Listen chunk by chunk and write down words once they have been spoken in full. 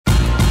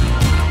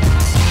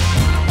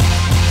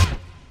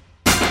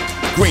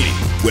Greeny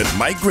with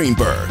Mike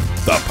Greenberg,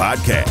 the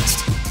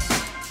podcast.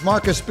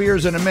 Marcus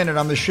Spears in a minute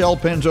on the Shell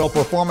Pennzoil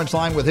Performance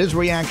Line with his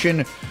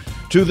reaction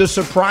to the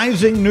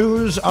surprising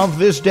news of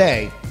this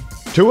day.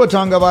 Tua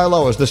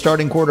Tagovailoa is the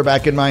starting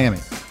quarterback in Miami.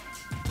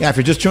 Yeah, if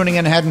you're just tuning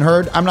in and hadn't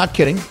heard, I'm not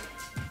kidding.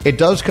 It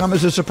does come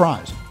as a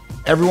surprise.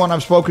 Everyone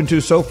I've spoken to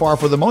so far,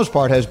 for the most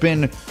part, has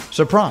been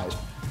surprised.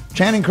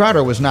 Channing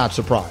Crowder was not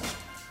surprised.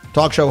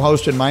 Talk show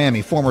host in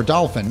Miami, former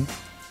Dolphin,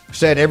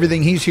 said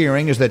everything he's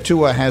hearing is that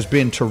Tua has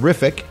been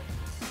terrific,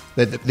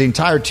 that the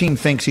entire team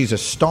thinks he's a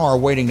star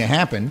waiting to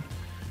happen,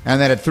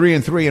 and that at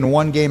 3-3 and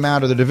one game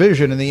out of the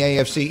division in the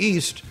AFC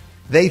East,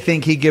 they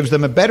think he gives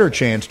them a better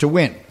chance to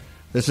win.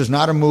 This is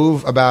not a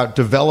move about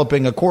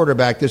developing a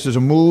quarterback. This is a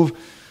move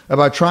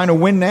about trying to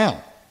win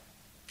now.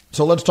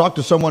 So let's talk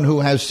to someone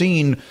who has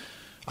seen,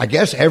 I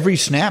guess, every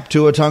snap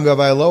Tua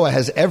Tagovailoa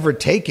has ever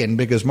taken,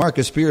 because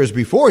Marcus Spears,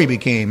 before he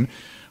became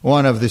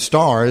one of the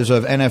stars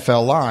of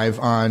NFL Live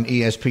on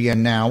ESPN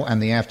Now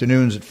and the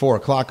afternoons at 4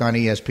 o'clock on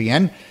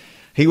ESPN,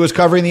 he was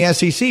covering the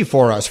SEC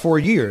for us for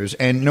years,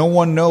 and no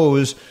one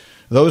knows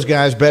those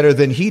guys better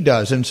than he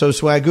does. And so,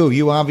 Swagoo,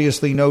 you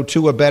obviously know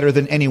Tua better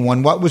than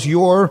anyone. What was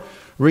your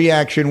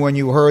reaction when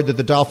you heard that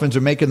the Dolphins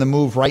are making the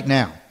move right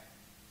now?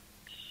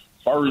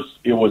 First,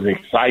 it was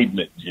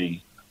excitement,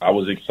 G. I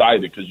was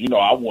excited because,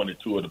 I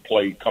wanted Tua to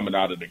play coming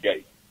out of the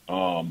gate.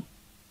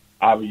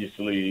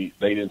 Obviously,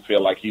 they didn't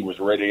feel like he was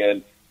ready,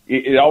 and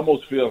it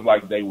almost feels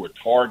like they were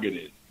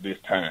targeted this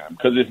time,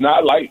 because it's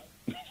not like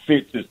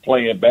Fitz is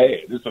playing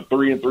bad. It's a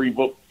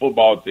 3-3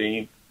 football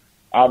team.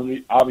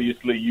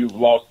 Obviously, you've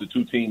lost the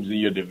two teams in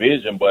your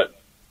division, but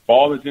for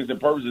all intents and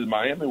purposes,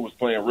 Miami was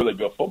playing really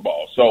good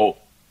football. So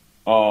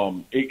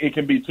it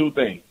can be two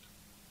things.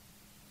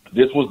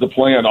 This was the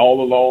plan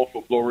all along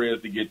for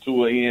Flores to get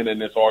Tua in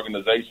this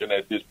organization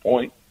at this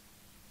point.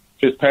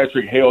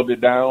 Fitzpatrick held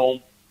it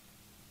down.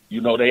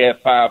 They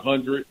had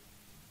 500,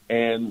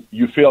 and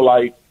you feel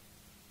like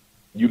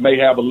you may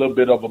have a little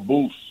bit of a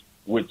boost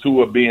with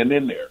Tua being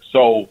in there.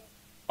 So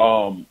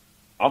I'm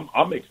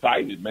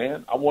excited,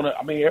 man.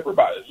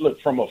 Everybody, look,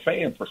 from a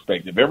fan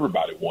perspective,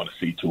 everybody wants to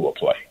see Tua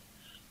play.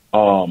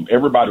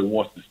 Everybody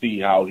wants to see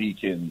how he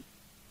can,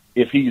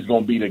 if he's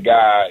going to be the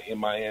guy in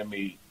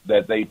Miami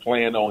that they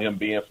plan on him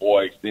being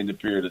for an extended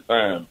period of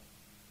time.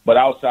 But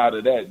outside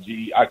of that,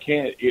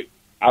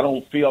 I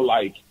don't feel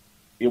like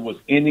it was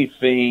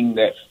anything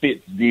that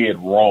Fitz did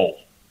wrong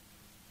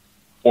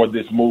for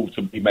this move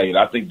to be made.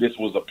 I think this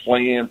was a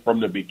plan from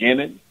the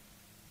beginning.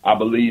 I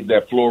believe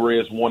that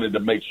Flores wanted to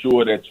make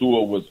sure that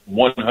Tua was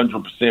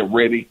 100%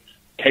 ready,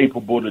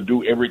 capable to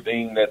do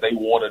everything that they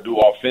want to do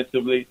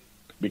offensively,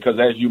 because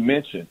as you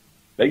mentioned,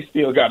 they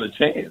still got a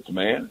chance,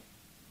 man.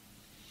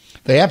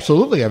 They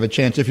absolutely have a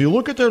chance. If you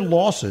look at their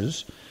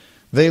losses,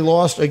 they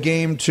lost a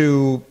game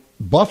to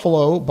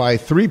Buffalo by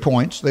 3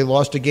 points. They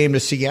lost a game to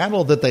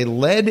Seattle that they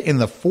led in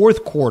the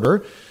fourth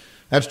quarter.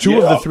 That's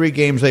two of the three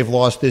games they've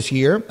lost this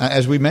year.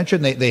 As we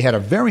mentioned, they had a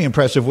very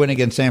impressive win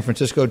against San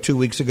Francisco 2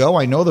 weeks ago.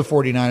 I know the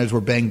 49ers were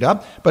banged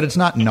up, but it's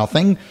not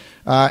nothing.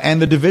 And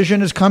the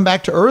division has come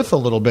back to earth a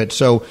little bit.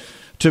 So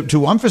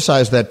to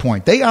emphasize that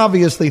point, they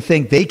obviously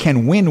think they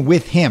can win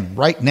with him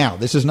right now.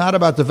 This is not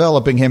about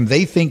developing him.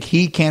 They think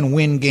he can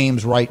win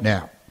games right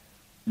now.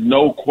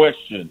 No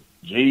question,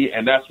 G.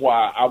 And that's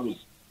why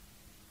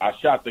I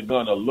shot the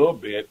gun a little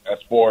bit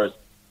as far as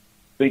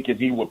thinking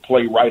he would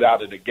play right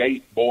out of the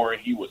gate, boring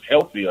he was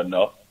healthy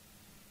enough.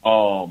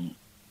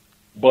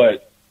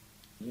 But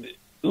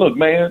look,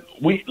 man,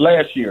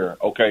 last year,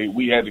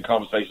 we had the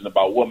conversation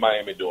about what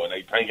Miami doing.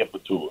 They tanking for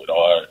Tua,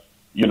 or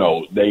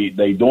they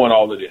doing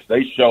all of this.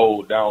 They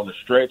showed down the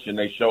stretch, and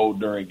they showed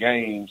during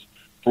games,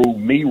 proved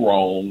me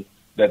wrong,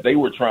 that they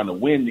were trying to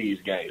win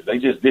these games. They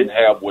just didn't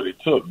have what it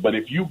took. But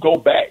if you go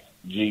back,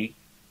 G,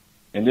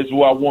 and this is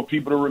what I want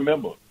people to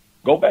remember,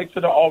 go back to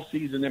the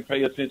offseason and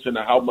pay attention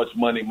to how much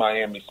money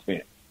Miami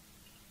spent.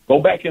 Go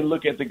back and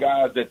look at the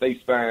guys that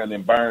they signed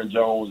in Byron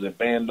Jones and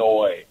Van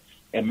Noy,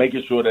 and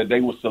making sure that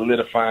they were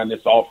solidifying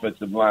this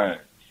offensive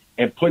line.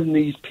 And putting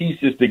these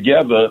pieces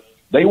together,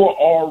 they were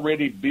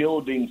already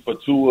building for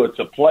Tua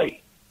to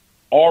play,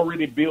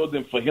 already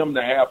building for him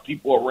to have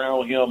people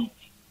around him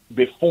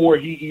before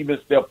he even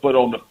stepped foot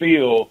on the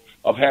field,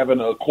 of having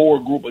a core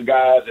group of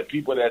guys and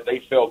people that they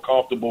felt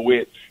comfortable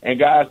with, and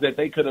guys that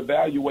they could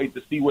evaluate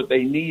to see what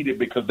they needed,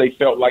 because they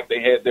felt like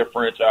they had their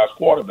franchise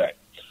quarterback.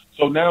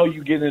 So now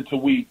you get into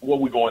week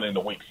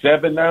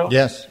 7 now?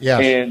 Yes.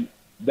 And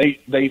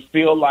they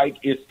feel like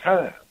it's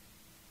time.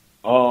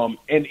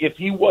 And if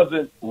he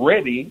wasn't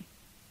ready,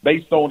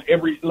 based on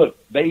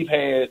they've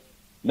had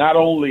not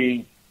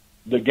only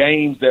the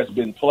games that's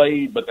been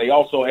played, but they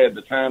also had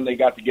the time they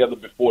got together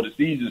before the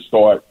season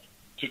started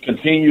to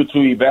continue to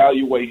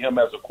evaluate him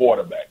as a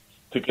quarterback,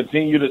 to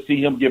continue to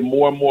see him get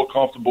more and more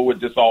comfortable with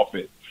this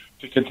offense,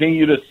 to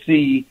continue to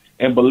see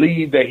and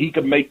believe that he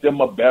could make them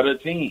a better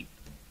team.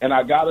 And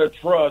I got to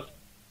trust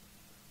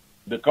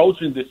the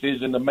coaching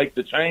decision to make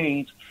the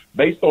change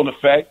based on the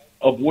fact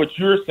of what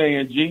you're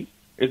saying, G,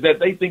 is that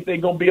they think they're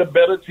going to be a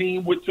better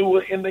team with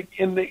Tua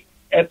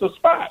at the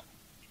spot.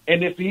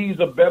 And if he's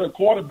a better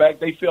quarterback,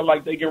 they feel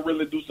like they can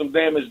really do some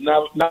damage,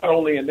 not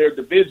only in their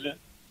division,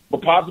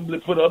 but possibly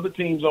put other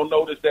teams on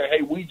notice that,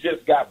 hey, we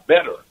just got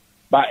better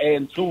by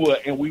adding Tua,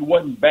 and we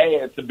wasn't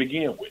bad to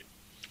begin with.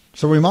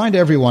 So remind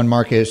everyone,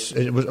 Marcus,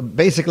 it was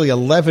basically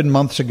 11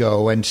 months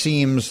ago and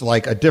seems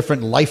like a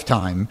different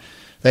lifetime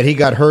that he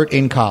got hurt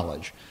in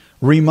college.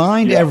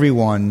 Remind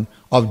everyone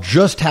of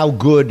just how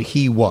good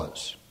he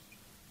was.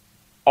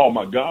 Oh,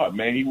 my God,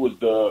 man. He was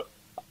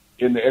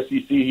in the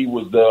SEC, he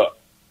was the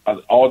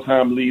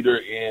all-time leader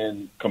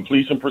in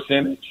completion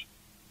percentage.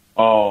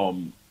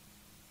 All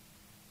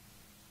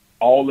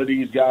of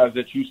these guys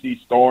that you see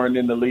starring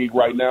in the league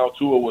right now,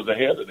 Tua was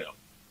ahead of them.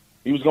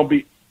 He was going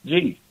to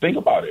be, think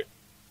about it.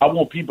 I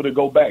want people to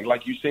go back.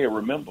 Like you said,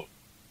 remember,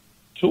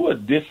 Tua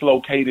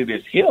dislocated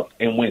his hip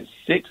and went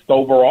 6th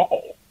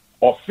overall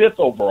or 5th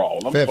overall.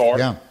 I'm sorry.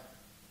 Yeah.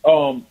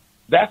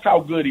 That's how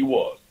good he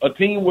was. A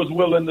team was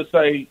willing to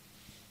say,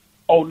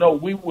 oh, no,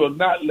 we will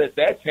not let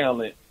that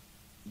talent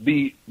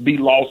be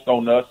lost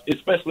on us,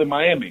 especially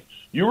Miami.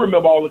 You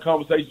remember all the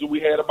conversations we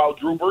had about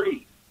Drew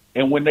Brees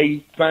and when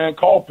they signed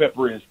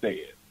Culpepper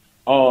instead.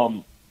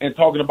 And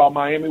talking about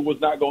Miami was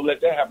not going to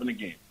let that happen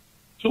again.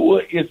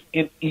 Tua is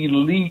an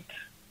elite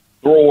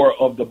thrower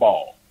of the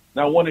ball.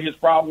 Now, one of his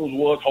problems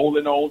was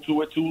holding on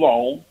to it too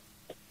long,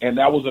 and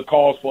that was a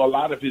cause for a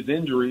lot of his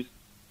injuries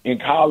in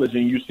college,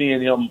 and you're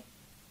seeing him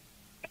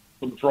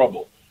some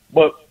trouble.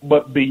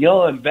 But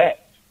beyond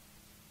that,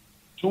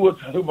 Tua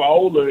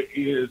Tagovailoa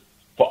is,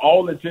 for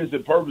all intents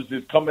and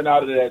purposes, coming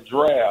out of that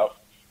draft,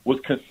 was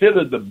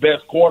considered the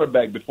best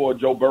quarterback before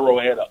Joe Burrow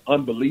had an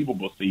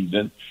unbelievable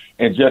season,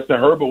 and Justin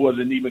Herbert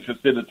wasn't even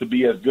considered to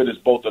be as good as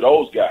both of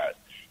those guys.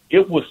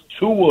 It was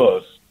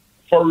Tua's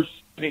first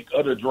pick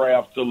of the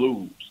draft to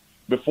lose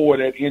before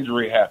that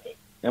injury happened.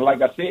 And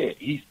like I said,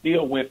 he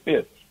still went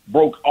 5th,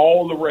 broke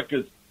all the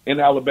records in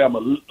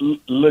Alabama,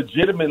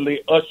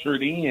 legitimately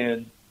ushered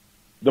in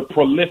the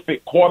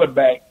prolific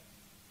quarterback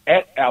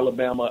at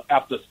Alabama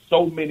after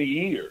so many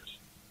years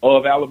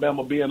of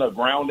Alabama being a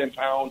ground and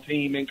pound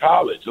team in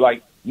college.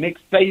 Like Nick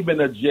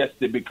Saban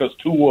adjusted because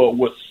Tua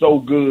was so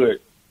good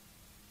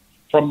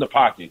from the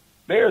pocket.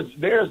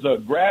 There's a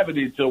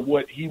gravity to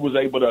what he was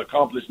able to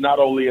accomplish, not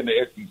only in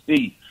the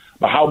SEC,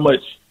 but how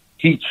much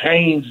he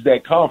changed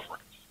that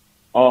conference.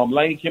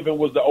 Lane Kiffin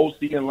was the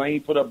OC, and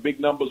Lane put up big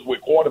numbers with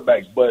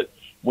quarterbacks. But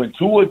when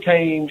Tua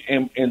came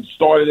and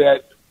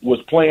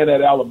was playing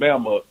at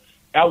Alabama,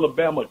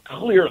 Alabama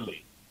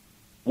clearly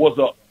was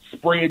a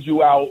spread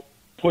you out,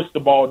 push the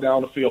ball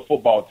down the field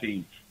football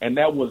team. And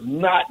that was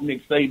not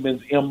Nick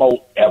Saban's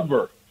MO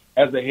ever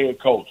as a head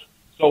coach.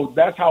 So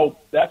that's how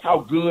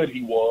good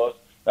he was.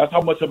 That's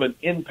how much of an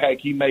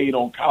impact he made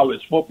on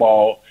college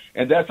football.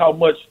 And that's how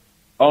much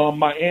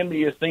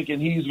Miami is thinking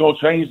he's going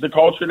to change the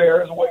culture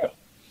there as well.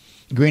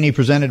 Greeny,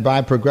 presented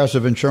by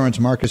Progressive Insurance.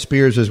 Marcus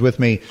Spears is with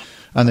me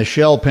on the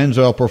Shell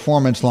Pennzoil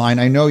Performance Line.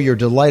 I know you're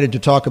delighted to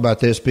talk about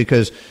this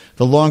because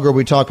the longer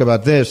we talk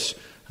about this,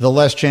 the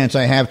less chance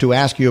I have to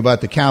ask you about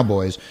the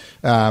Cowboys.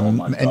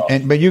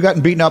 But you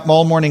got beaten up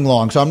all morning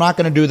long, so I'm not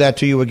going to do that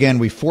to you again.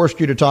 We forced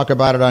you to talk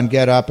about it on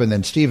Get Up, and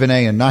then Stephen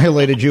A.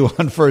 annihilated you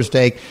on First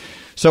Take.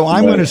 So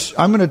I'm going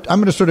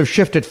to sort of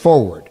shift it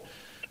forward.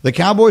 The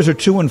Cowboys are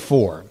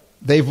 2-4.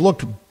 They've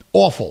looked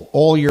awful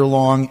all year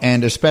long,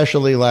 and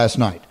especially last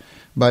night.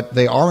 But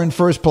they are in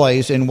first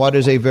place in what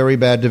is a very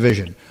bad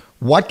division.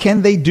 What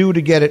can they do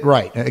to get it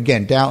right?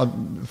 Again,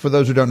 for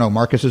those who don't know,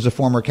 Marcus is a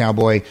former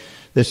Cowboy.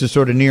 This is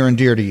sort of near and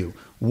dear to you.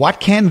 What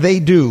can they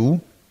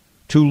do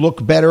to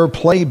look better,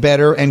 play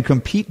better, and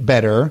compete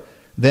better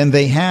than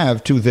they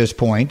have to this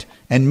point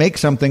and make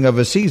something of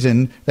a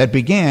season that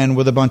began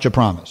with a bunch of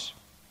promise?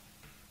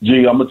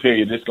 Gee, I'm going to tell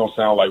you, this is going to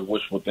sound like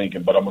wishful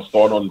thinking, but I'm going to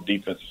start on the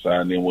defensive side,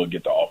 and then we'll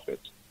get to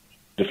offense.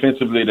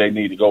 Defensively, they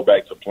need to go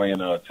back to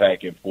playing an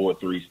attacking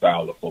 4-3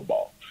 style of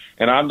football.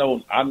 And I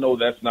know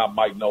that's not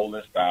Mike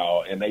Nolan's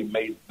style, and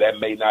that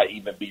may not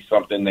even be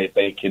something that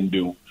they can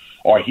do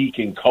or he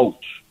can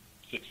coach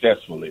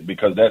successfully,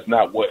 because that's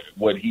not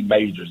what he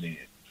majors in.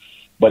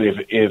 But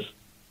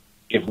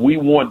if we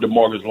want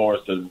DeMarcus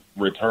Lawrence to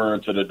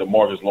return to the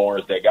DeMarcus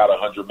Lawrence that got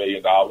 $100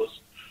 million,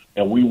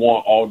 and we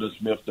want Aldon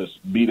Smith to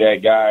be that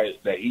guy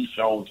that he's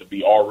shown to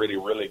be already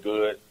really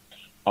good,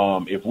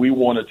 if we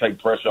want to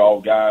take pressure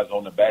off guys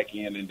on the back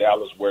end in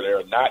Dallas where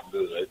they're not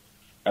good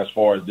as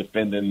far as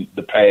defending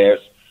the pass,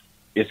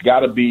 it's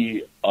got to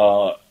be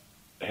hell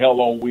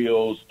on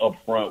wheels up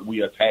front.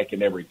 We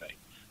attacking everything.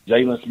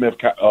 Jalen Smith,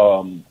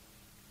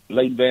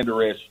 Leighton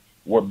Vander Esch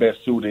were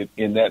best suited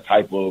in that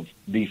type of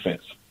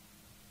defense.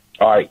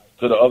 All right,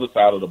 to the other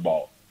side of the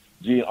ball.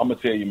 Gee, I'm going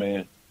to tell you,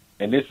 man,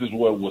 and this is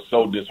what was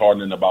so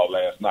disheartening about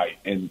last night.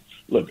 And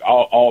look,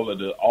 all of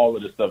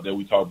the stuff that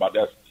we talk about,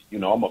 that's,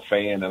 I'm a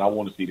fan and I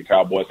want to see the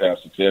Cowboys have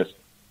success.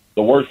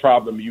 The worst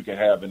problem you can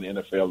have in the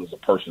NFL is a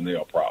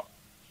personnel problem.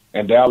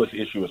 And Dallas'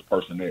 issue is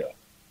personnel.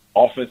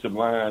 Offensive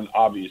line,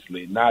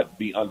 obviously, not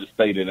be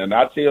understated. And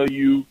I tell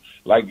you,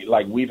 like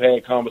we've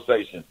had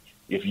conversations,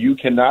 if you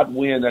cannot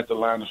win at the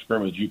line of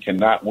scrimmage, you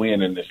cannot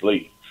win in this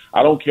league.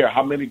 I don't care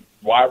how many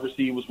wide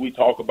receivers we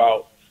talk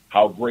about,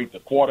 how great the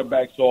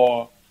quarterbacks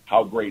are,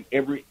 how great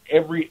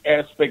every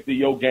aspect of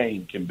your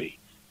game can be.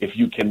 If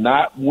you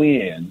cannot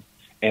win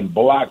and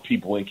block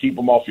people and keep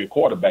them off your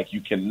quarterback,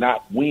 you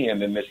cannot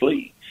win in this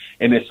league.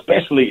 And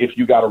especially if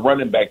you got a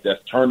running back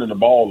that's turning the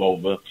ball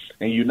over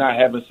and you're not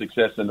having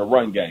success in the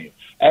run game.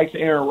 Ask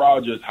Aaron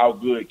Rodgers, how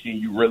good can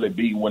you really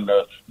be when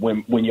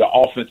your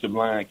offensive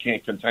line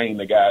can't contain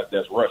the guys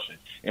that's rushing?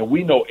 And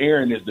we know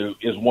Aaron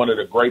is one of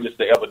the greatest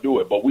to ever do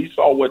it. But we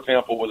saw what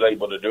Tampa was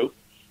able to do.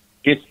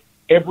 It's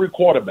every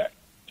quarterback.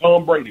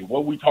 Tom Brady,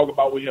 what we talk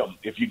about with him,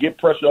 if you get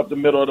pressure up the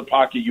middle of the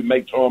pocket, you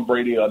make Tom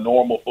Brady a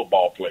normal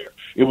football player.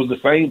 It was the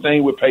same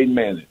thing with Peyton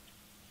Manning.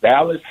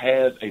 Dallas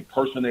has a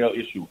personnel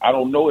issue. I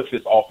don't know if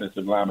it's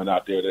offensive linemen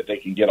out there that they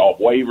can get off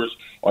waivers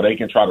or they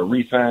can try to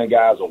re-sign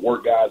guys or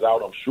work guys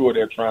out. I'm sure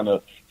they're trying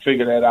to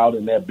figure that out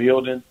in that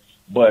building.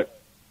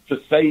 But to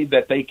say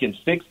that they can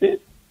fix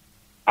it,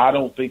 I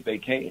don't think they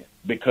can,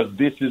 because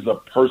this is a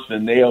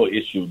personnel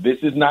issue. This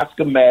is not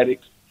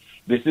schematics.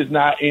 This is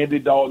not Andy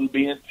Dalton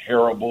being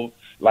terrible.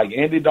 Like,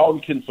 Andy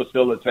Dalton can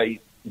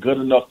facilitate good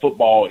enough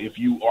football if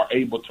you are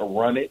able to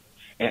run it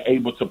and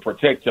able to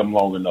protect him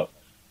long enough.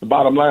 The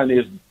bottom line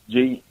is,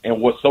 G,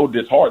 and what's so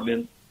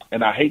disheartening,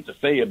 and I hate to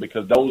say it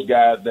because those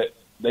guys, that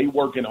they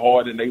working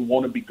hard and they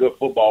want to be good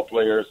football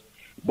players,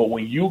 but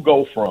when you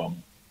go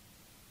from,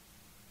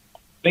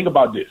 think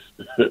about this,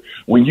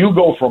 when you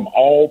go from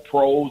all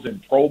pros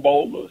and pro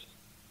bowlers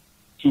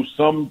to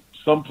some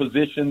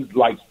positions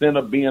like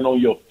center being on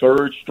your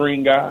third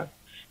string guy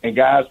and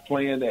guys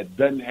playing that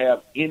doesn't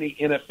have any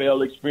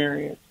NFL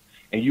experience,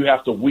 and you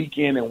have to week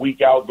in and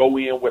week out go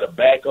in with a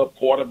backup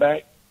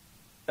quarterback,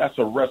 that's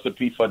a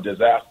recipe for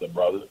disaster,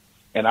 brother.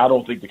 And I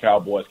don't think the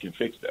Cowboys can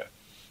fix that.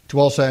 It's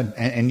well said.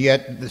 And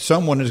yet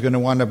someone is going to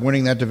wind up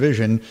winning that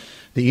division.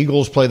 The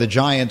Eagles play the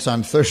Giants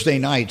on Thursday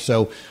night.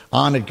 So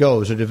on it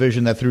goes, a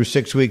division that through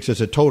 6 weeks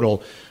is a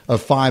total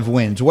of 5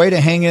 wins. Way to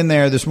hang in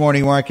there this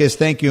morning, Marcus.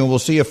 Thank you. And we'll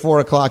see you 4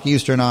 o'clock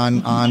Eastern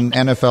on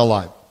NFL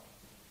Live.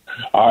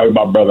 All right,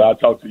 my brother. I'll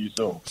talk to you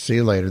soon. See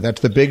you later.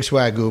 That's the big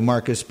swagoo,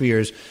 Marcus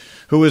Spears,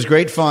 who was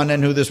great fun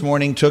and who this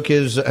morning took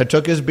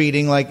his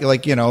beating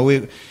like you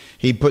know,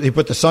 He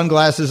put the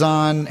sunglasses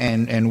on,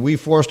 and we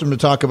forced him to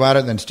talk about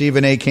it. Then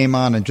Stephen A. came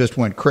on and just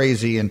went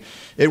crazy, and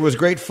it was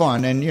great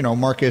fun. And, you know,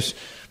 Marcus,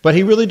 but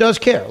he really does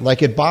care.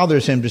 Like, it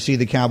bothers him to see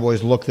the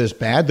Cowboys look this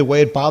bad, the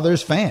way it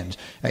bothers fans.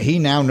 He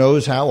now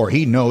knows how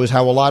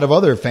a lot of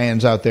other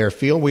fans out there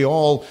feel.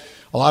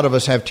 A lot of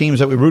us have teams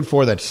that we root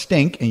for that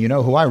stink, and you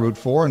know who I root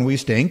for, and we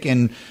stink,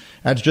 and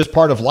that's just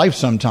part of life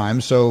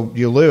sometimes. So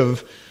you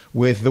live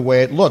with the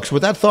way it looks.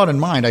 With that thought in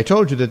mind, I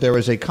told you that there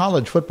is a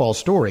college football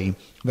story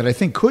that I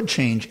think could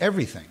change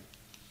everything.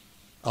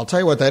 I'll tell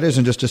you what that is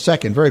in just a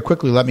second. Very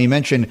quickly, let me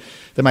mention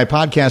that my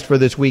podcast for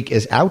this week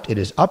is out. It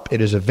is up. It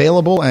is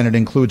available, and it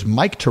includes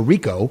Mike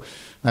Tirico.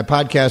 My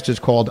podcast is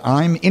called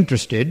I'm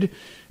Interested,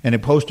 and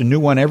it posts a new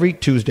one every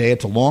Tuesday.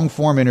 It's a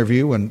long-form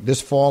interview, and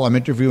this fall I'm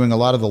interviewing a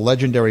lot of the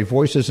legendary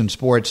voices in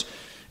sports,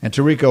 and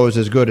Tirico is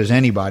as good as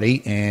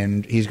anybody,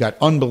 and he's got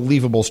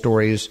unbelievable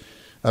stories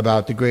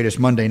about the greatest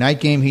Monday night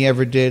game he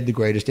ever did, the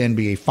greatest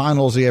NBA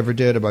Finals he ever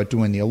did, about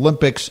doing the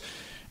Olympics,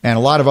 and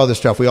a lot of other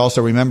stuff. We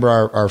also remember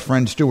our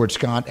friend Stuart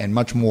Scott and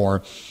much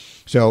more.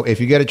 So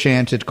if you get a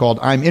chance, it's called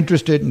I'm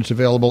Interested, and it's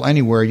available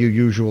anywhere you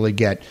usually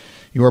get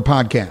your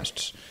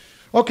podcasts.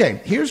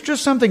 Okay, here's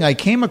just something I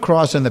came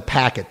across in the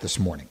packet this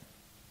morning.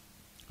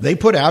 They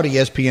put out,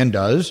 ESPN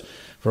does,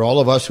 for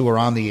all of us who are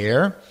on the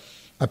air,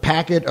 a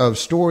packet of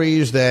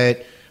stories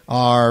that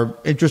are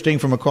interesting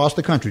from across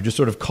the country, just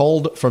sort of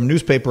culled from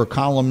newspaper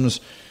columns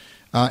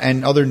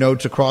and other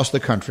notes across the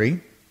country.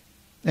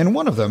 And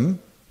one of them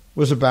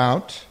was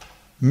about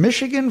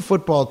Michigan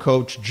football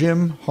coach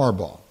Jim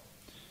Harbaugh.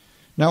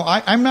 Now,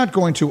 I'm not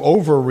going to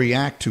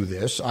overreact to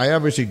this. I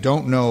obviously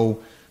don't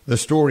know the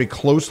story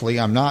closely.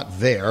 I'm not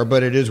there,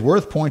 but it is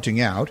worth pointing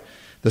out.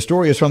 The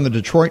story is from the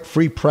Detroit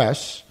Free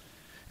Press,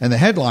 and the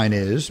headline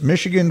is,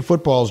 Michigan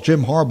football's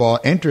Jim Harbaugh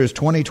enters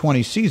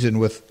 2020 season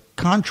with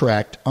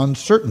contract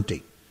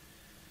uncertainty.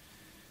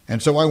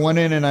 And so I went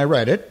in and I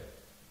read it,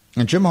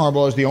 and Jim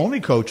Harbaugh is the only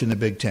coach in the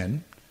Big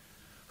Ten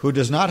who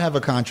does not have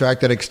a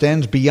contract that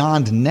extends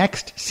beyond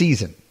next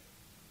season.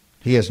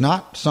 He has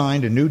not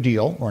signed a new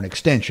deal or an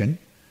extension.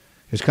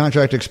 His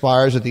contract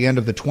expires at the end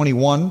of the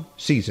 21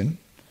 season.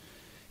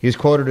 He's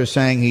quoted as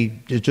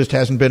saying it just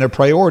hasn't been a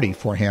priority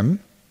for him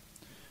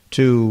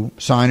to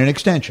sign an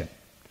extension.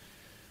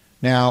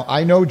 Now,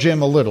 I know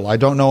Jim a little. I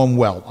don't know him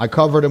well. I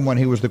covered him when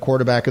he was the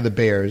quarterback of the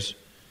Bears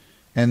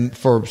and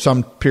for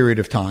some period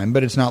of time,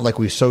 but it's not like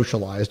we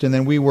socialized. And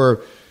then we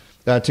were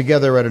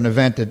together at an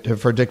event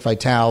for Dick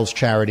Vitale's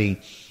charity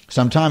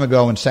some time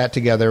ago and sat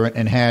together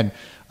and had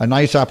a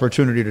nice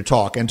opportunity to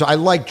talk. And so I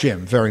like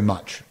Jim very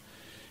much.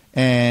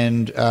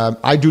 And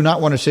I do not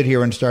want to sit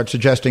here and start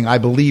suggesting I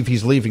believe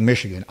he's leaving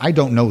Michigan. I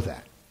don't know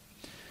that.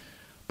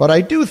 But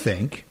I do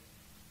think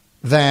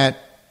that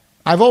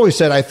I've always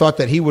said I thought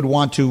that he would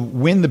want to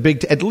win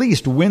at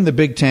least win the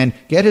Big Ten,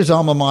 get his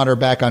alma mater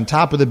back on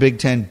top of the Big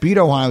Ten, beat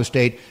Ohio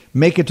State,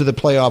 make it to the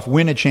playoff,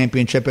 win a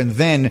championship, and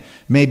then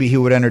maybe he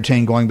would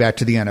entertain going back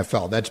to the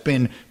NFL. That's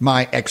been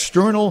my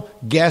external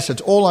guess.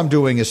 It's all I'm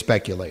doing is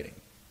speculating.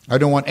 I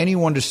don't want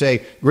anyone to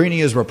say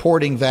Greeny is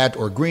reporting that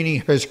or Greeny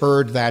has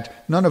heard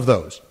that. None of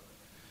those.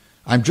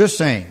 I'm just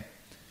saying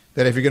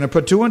that if you're going to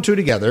put 2 and 2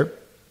 together,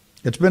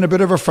 it's been a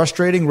bit of a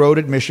frustrating road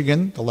at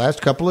Michigan the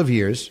last couple of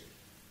years.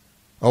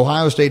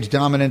 Ohio State's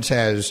dominance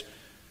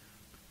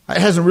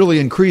hasn't really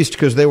increased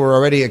because they were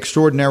already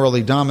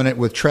extraordinarily dominant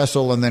with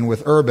Tressel and then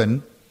with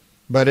Urban,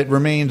 but it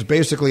remains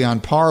basically on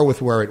par with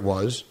where it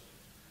was.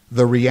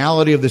 The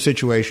reality of the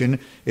situation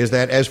is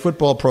that as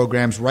football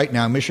programs right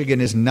now, Michigan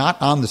is not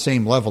on the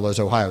same level as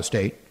Ohio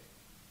State.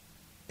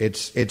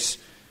 It's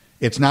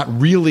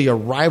not really a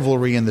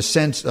rivalry in the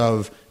sense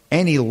of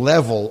any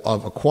level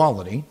of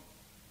equality.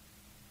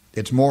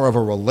 It's more of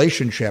a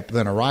relationship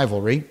than a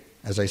rivalry.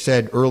 As I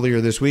said earlier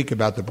this week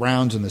about the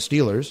Browns and the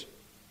Steelers.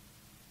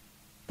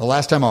 The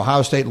last time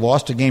Ohio State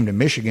lost a game to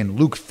Michigan,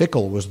 Luke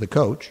Fickell was the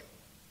coach.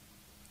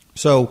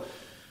 So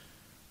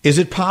is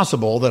it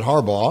possible that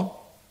Harbaugh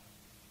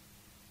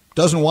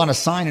doesn't want to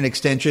sign an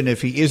extension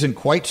if he isn't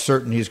quite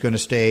certain he's going to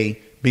stay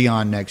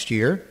beyond next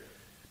year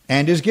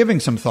and is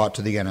giving some thought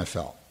to the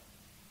NFL?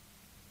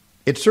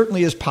 It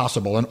certainly is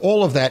possible, and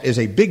all of that is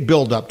a big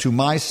buildup to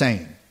my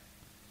saying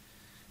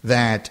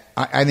that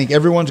I think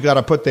everyone's got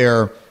to put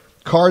their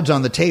cards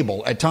on the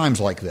table at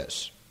times like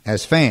this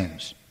as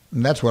fans.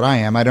 And that's what I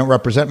am. I don't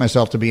represent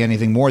myself to be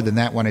anything more than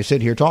that when I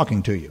sit here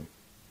talking to you.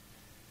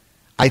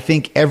 I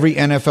think every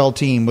NFL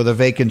team with a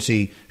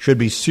vacancy should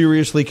be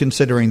seriously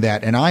considering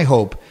that. And I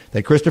hope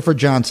that Christopher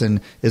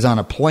Johnson is on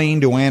a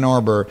plane to Ann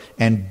Arbor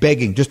and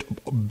just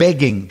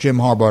begging Jim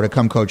Harbaugh to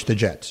come coach the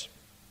Jets.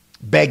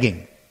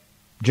 Begging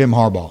Jim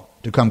Harbaugh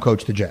to come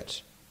coach the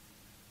Jets.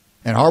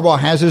 And Harbaugh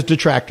has his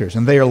detractors,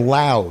 and they are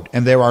loud,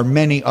 and there are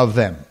many of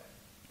them.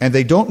 And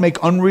they don't make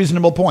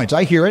unreasonable points.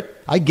 I hear it.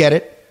 I get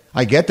it.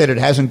 I get that it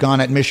hasn't gone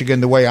at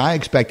Michigan the way I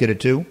expected it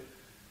to.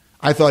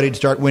 I thought he'd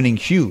start winning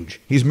huge.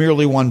 He's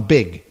merely won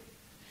big.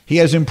 He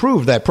has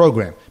improved that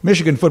program.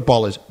 Michigan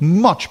football is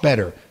much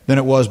better than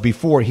it was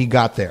before he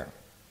got there.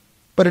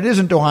 But it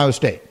isn't Ohio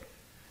State.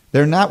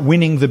 They're not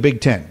winning the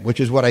Big Ten, which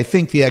is what I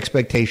think the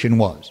expectation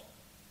was.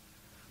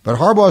 But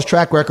Harbaugh's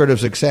track record of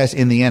success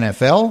in the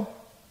NFL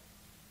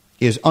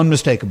is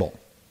unmistakable.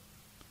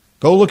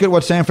 Go look at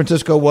what San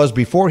Francisco was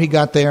before he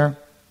got there.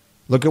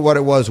 Look at what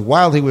it was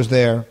while he was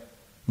there.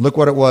 Look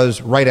what it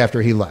was right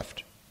after he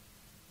left.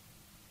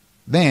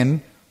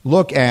 Then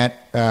look at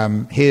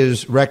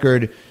his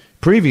record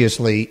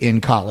previously in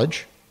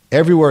college.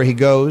 Everywhere he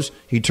goes,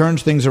 he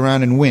turns things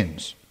around and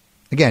wins.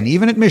 Again,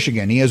 even at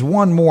Michigan, he has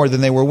won more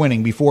than they were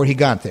winning before he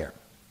got there.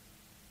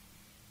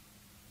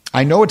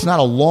 I know it's not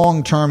a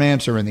long-term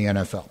answer in the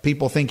NFL.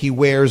 People think he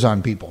wears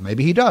on people.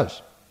 Maybe he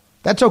does.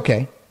 That's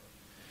okay.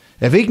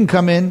 If he can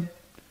come in,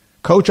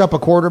 coach up a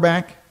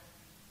quarterback,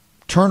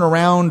 turn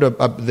around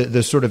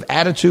the sort of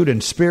attitude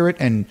and spirit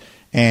and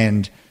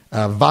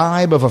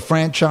vibe of a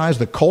franchise,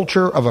 the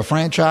culture of a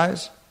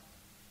franchise,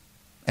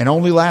 and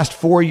only last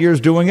 4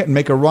 years doing it and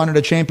make a run at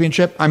a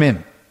championship, I'm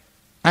in.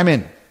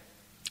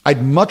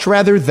 I'd much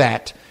rather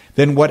that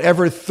than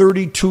whatever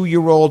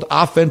 32-year-old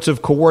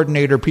offensive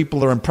coordinator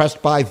people are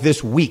impressed by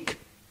this week.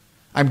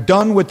 I'm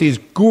done with these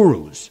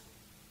gurus.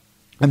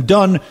 I'm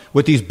done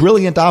with these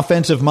brilliant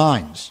offensive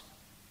minds.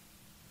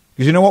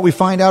 Because you know what we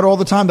find out all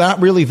the time? They're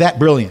not really that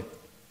brilliant.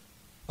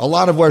 A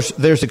lot of where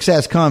their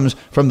success comes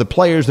from the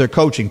players they're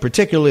coaching,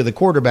 particularly the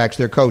quarterbacks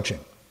they're coaching.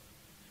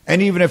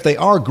 And even if they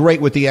are great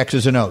with the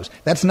X's and O's,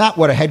 that's not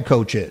what a head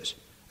coach is.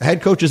 A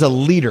head coach is a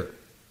leader.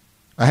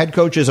 A head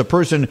coach is a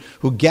person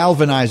who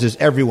galvanizes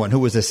everyone,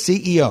 who is a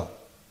CEO,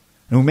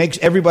 and who makes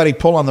everybody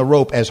pull on the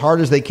rope as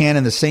hard as they can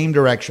in the same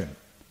direction.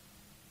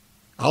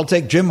 I'll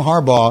take Jim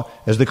Harbaugh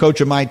as the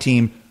coach of my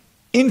team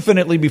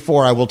infinitely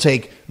before I will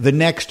take the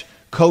next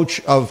coach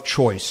of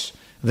choice,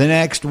 the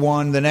next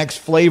one, the next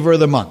flavor of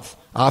the month,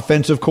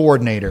 offensive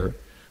coordinator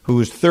who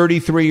is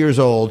 33 years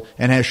old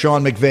and has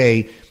Sean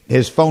McVay,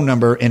 his phone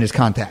number, in his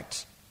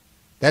contacts.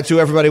 That's who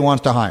everybody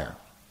wants to hire.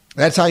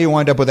 That's how you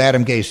wind up with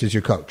Adam Gase as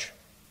your coach.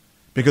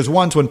 Because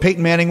once, when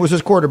Peyton Manning was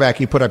his quarterback,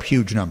 he put up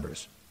huge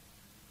numbers.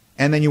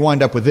 And then you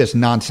wind up with this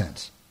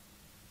nonsense.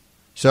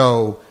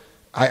 So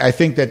I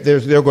think that there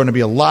are going to be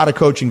a lot of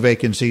coaching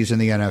vacancies in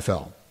the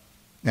NFL.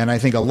 And I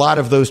think a lot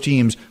of those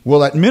teams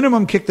will at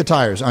minimum kick the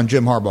tires on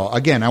Jim Harbaugh.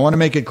 Again, I want to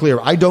make it clear,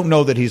 I don't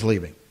know that he's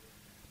leaving.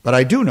 But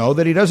I do know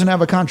that he doesn't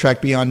have a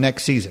contract beyond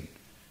next season.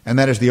 And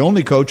that is the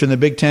only coach in the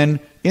Big Ten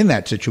in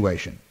that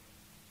situation.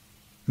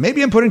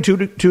 Maybe I'm putting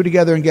two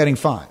together and getting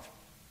 5.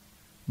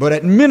 But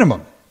at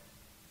minimum,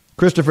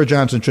 Christopher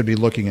Johnson should be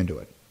looking into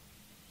it.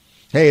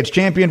 Hey, it's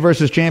champion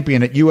versus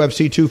champion at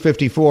UFC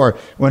 254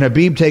 when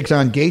Habib takes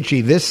on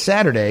Gaethje this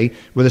Saturday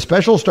with a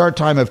special start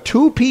time of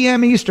 2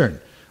 p.m.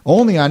 Eastern.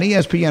 Only on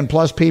ESPN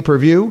Plus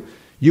pay-per-view.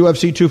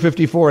 UFC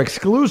 254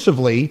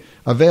 exclusively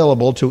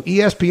available to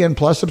ESPN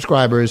Plus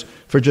subscribers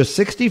for just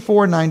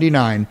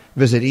 $64.99.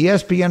 Visit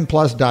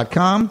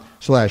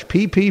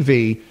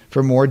espnplus.com/PPV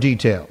for more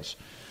details.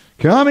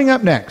 Coming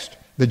up next,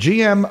 the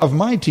GM of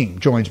my team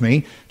joins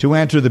me to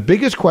answer the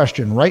biggest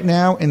question right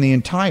now in the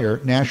entire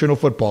National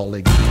Football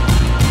League.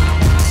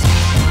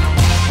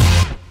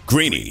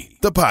 Greeny,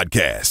 the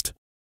podcast.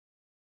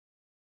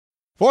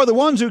 For the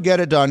ones who get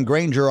it done,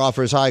 Grainger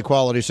offers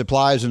high-quality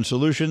supplies and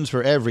solutions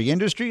for every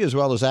industry, as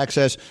well as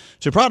access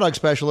to product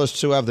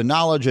specialists who have the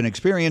knowledge and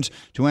experience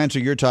to answer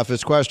your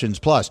toughest questions.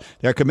 Plus,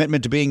 their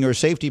commitment to being your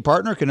safety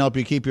partner can help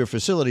you keep your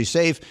facility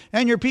safe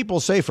and your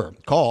people safer.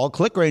 Call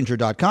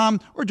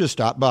clickgrainger.com or just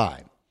stop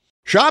by.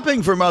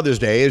 Shopping for Mother's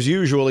Day is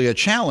usually a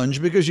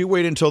challenge because you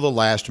wait until the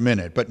last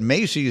minute, but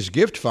Macy's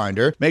Gift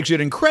Finder makes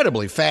it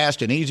incredibly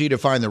fast and easy to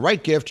find the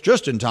right gift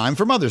just in time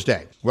for Mother's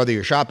Day. Whether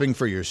you're shopping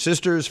for your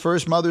sister's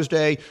first Mother's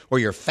Day or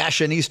your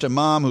fashionista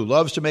mom who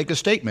loves to make a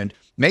statement,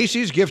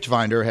 Macy's Gift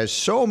Finder has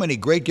so many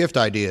great gift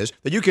ideas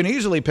that you can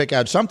easily pick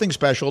out something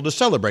special to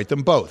celebrate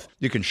them both.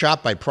 You can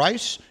shop by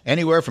price,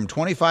 anywhere from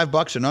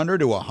 $25 and under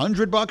to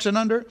 $100 and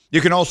under.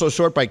 You can also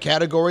sort by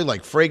category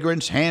like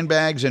fragrance,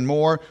 handbags, and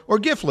more, or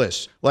gift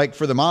lists, like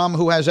for the mom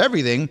who has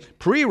everything,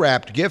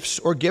 pre-wrapped gifts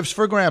or gifts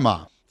for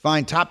grandma.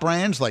 Find top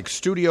brands like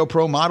Studio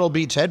Pro Model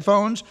Beats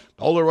headphones,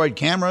 Polaroid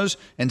cameras,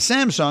 and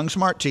Samsung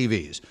smart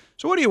TVs.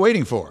 So what are you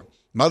waiting for?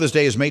 Mother's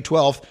Day is May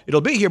 12th. It'll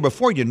be here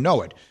before you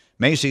know it.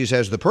 Macy's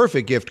has the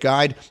perfect gift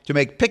guide to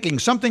make picking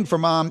something for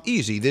mom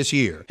easy this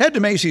year. Head to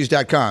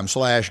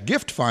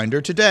Macy's.com/gift finder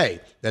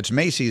today. That's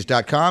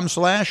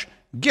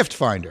Macy's.com/gift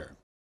finder.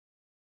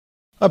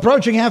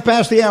 Approaching half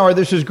past the hour,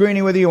 this is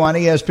Greeny with you on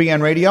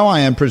ESPN Radio. I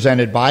am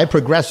presented by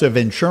Progressive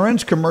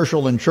Insurance.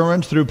 Commercial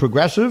insurance through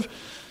Progressive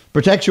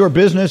protects your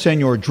business and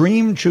your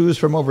dream. Choose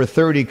from over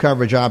 30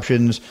 coverage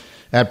options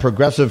at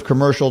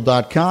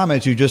progressivecommercial.com.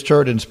 As you just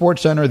heard in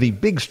SportsCenter, the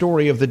big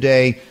story of the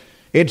day,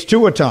 it's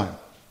Tua time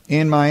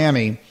in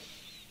Miami.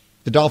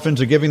 The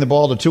Dolphins are giving the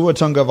ball to Tua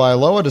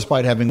Tagovailoa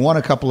despite having won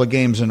a couple of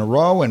games in a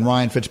row, and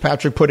Ryan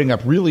Fitzpatrick putting up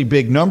really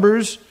big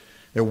numbers.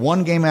 They're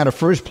one game out of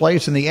first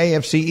place in the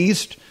AFC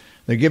East.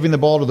 They're giving the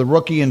ball to the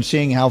rookie and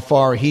seeing how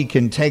far he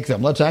can take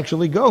them. Let's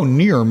actually go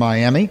near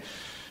Miami.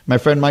 My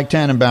friend Mike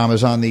Tannenbaum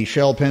is on the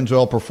Shell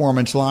Pennzoil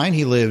Performance line.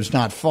 He lives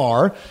not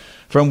far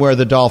from where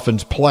the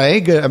Dolphins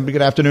play.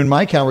 Good afternoon,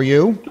 Mike. How are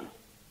you?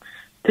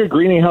 Good,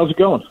 Greeny. How's it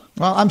going?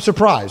 Well, I'm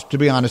surprised, to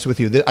be honest with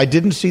you. I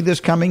didn't see this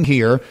coming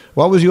here.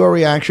 What was your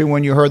reaction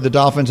when you heard the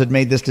Dolphins had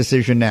made this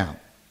decision now?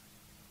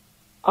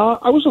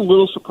 I was a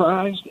little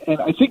surprised, and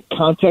I think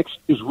context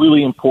is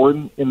really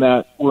important in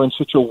that we're in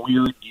such a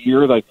weird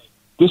year. Like,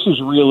 this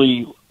is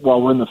really,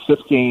 while we're in the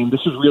fifth game,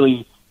 this is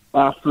really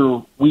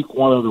after week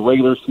one of the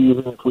regular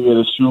season, if we had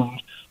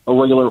assumed a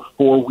regular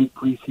 4-week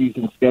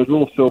preseason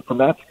schedule. So from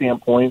that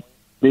standpoint,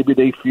 maybe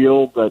they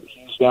feel that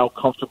he's now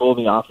comfortable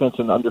in the offense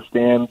and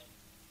understands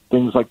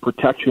things like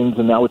protections,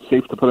 and now it's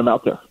safe to put him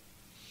out there.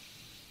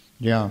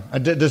 Yeah.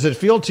 Does it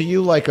feel to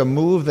you like a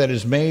move that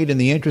is made in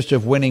the interest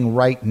of winning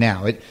right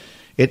now?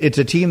 It's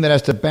a team that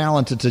has to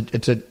balance.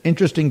 It's an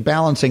interesting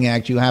balancing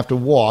act you have to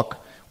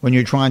walk when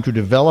you're trying to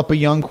develop a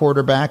young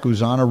quarterback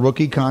who's on a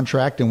rookie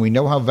contract, and we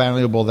know how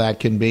valuable that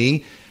can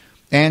be,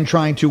 and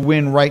trying to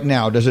win right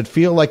now. Does it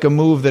feel like a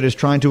move that is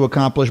trying to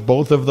accomplish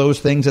both of those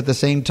things at the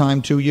same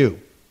time to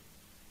you?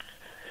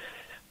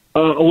 A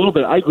little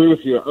bit. I agree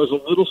with you. I was a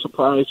little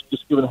surprised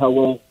just given how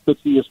well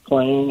Fitzy is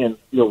playing, and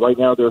right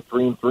now they're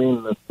 3-3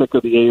 in the thick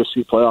of the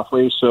AFC playoff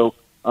race. So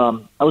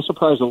I was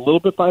surprised a little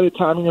bit by the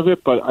timing of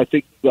it, but I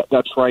think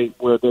that's right.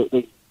 Where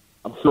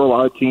I'm sure a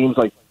lot of teams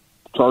like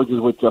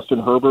Chargers with Justin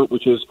Herbert,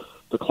 which is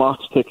the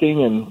clock's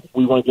ticking, and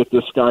we want to get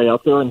this guy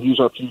out there, and he's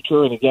our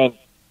future. And again,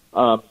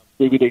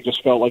 maybe they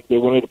just felt like they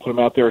wanted to put him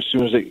out there as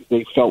soon as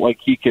they felt like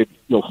he could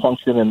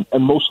function, and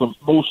most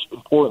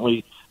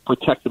importantly,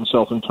 protect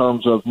himself in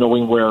terms of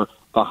knowing where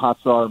the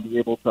hots are and be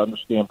able to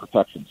understand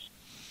protections.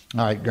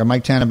 All right,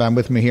 Mike Tannenbaum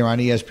with me here on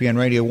ESPN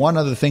Radio. One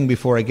other thing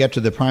before I get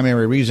to the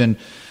primary reason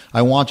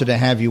I wanted to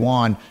have you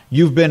on.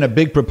 You've been a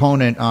big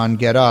proponent on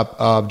Get Up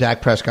of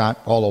Dak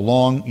Prescott all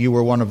along. You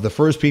were one of the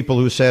first people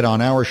who said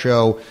on our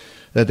show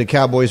that the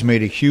Cowboys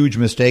made a huge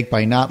mistake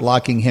by not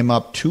locking him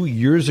up 2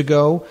 years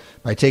ago,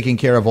 by taking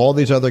care of all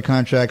these other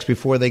contracts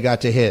before they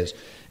got to his.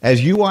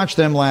 As you watched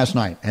them last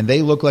night, and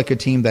they look like a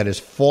team that is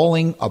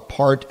falling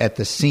apart at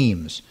the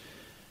seams,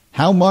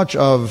 how much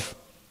of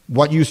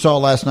what you saw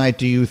last night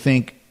do you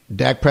think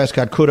Dak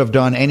Prescott could have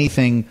done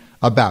anything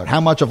about? How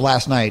much of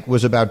last night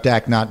was about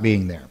Dak not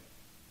being there?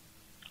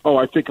 Oh,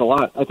 I think a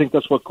lot. I think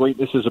that's what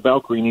greatness is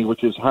about, Greeny,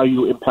 which is how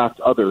you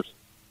impact others.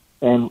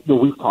 And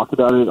we've talked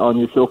about it on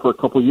your show for a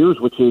couple of years,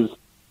 which is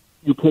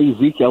you pay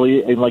Zeke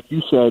Elliott, and like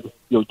you said,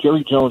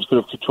 Jerry Jones could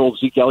have controlled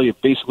Zeke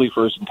Elliott basically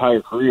for his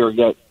entire career,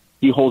 yet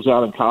he holds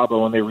out in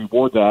Cabo, and they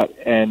reward that.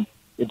 And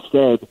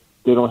instead,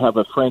 they don't have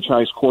a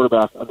franchise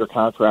quarterback under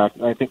contract.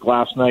 And I think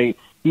last night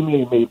he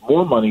may have made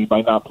more money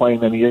by not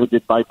playing than he ever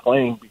did by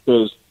playing,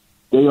 because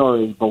they are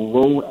a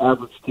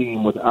below-average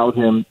team without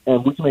him.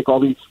 And we can make all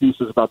the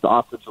excuses about the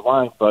offensive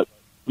line, but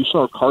We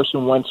saw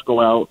Carson Wentz go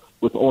out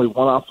with only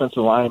one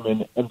offensive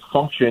lineman and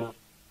function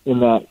in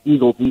that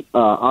Eagle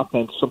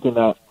offense, something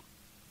that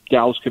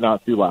Dallas could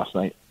not do last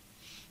night.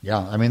 Yeah,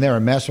 I mean, they're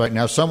a mess right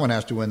now. Someone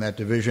has to win that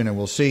division, and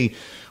we'll see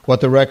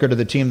what the record of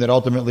the team that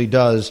ultimately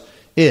does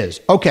is.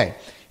 Okay,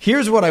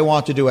 here's what I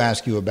wanted to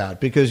ask you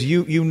about, because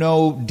you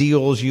know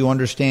deals, you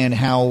understand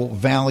how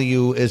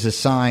value is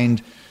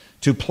assigned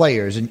to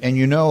players. And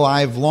you know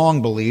I've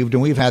long believed,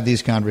 and we've had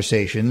these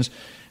conversations,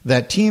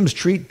 that teams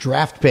treat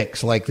draft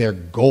picks like they're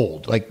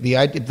gold. Like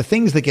the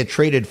things that get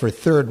traded for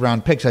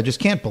third-round picks, I just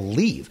can't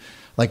believe.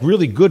 Like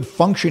really good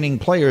functioning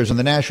players in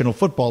the National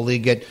Football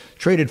League get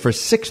traded for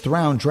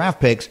sixth-round draft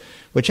picks,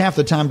 which half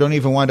the time don't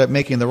even wind up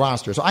making the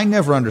roster. So I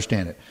never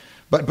understand it.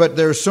 But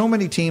there are so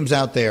many teams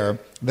out there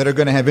that are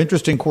going to have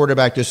interesting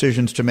quarterback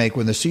decisions to make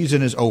when the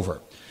season is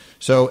over.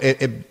 So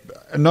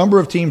a number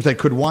of teams that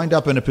could wind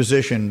up in a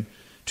position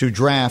to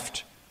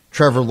draft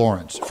Trevor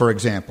Lawrence, for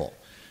example.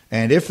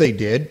 And if they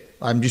did,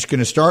 I'm just going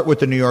to start with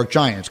the New York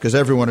Giants because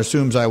everyone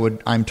assumes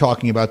I'm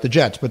talking about the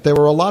Jets. But there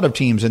were a lot of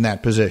teams in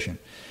that position.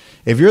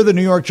 If you're the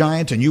New York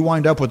Giants and you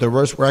wind up with the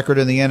worst record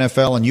in the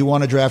NFL and you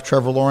want to draft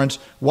Trevor Lawrence,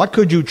 what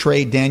could you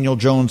trade Daniel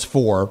Jones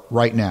for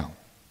right now?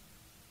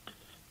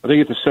 I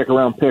think it's a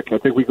second-round pick. I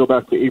think we go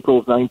back to April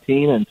of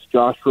 19, and it's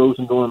Josh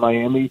Rosen going to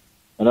Miami,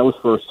 and that was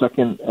for a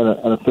second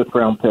and a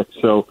fifth-round pick.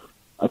 So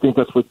I think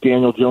that's what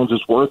Daniel Jones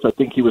is worth. I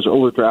think he was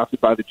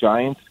overdrafted by the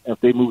Giants, and if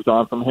they moved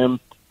on from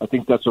him, I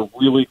think that's a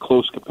really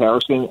close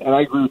comparison. And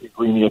I agree with you,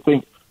 Greeny. I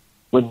think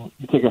when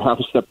you take a half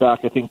a step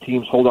back, I think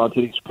teams hold on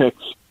to these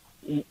picks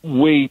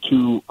way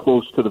too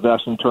close to the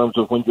vest in terms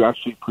of when you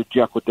actually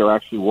project what they're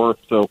actually worth.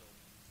 So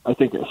I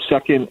think a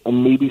second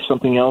and maybe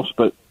something else,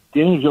 but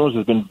Daniel Jones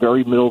has been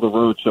very middle of the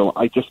road, so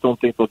I just don't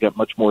think they'll get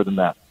much more than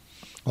that.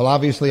 Well,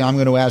 obviously, I'm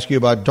going to ask you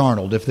about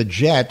Darnold. If the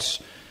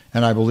Jets,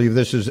 and I believe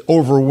this is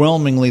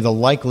overwhelmingly the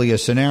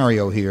likeliest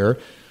scenario here,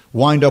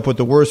 wind up with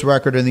the worst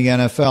record in the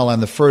NFL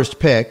and the first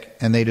pick,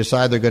 and they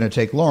decide they're going to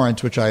take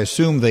Lawrence, which I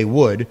assume they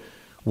would,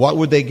 what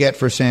would they get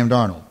for Sam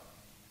Darnold?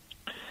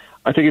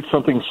 I think it's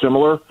something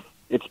similar.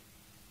 It's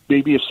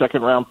maybe a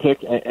second-round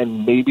pick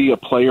and maybe a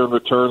player in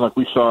return, like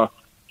we saw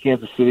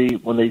Kansas City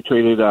when they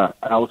traded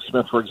Alex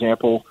Smith, for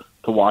example,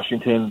 to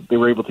Washington. They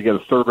were able to get a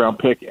third-round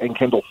pick and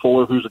Kendall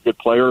Fuller, who's a good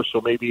player.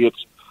 So maybe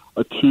it's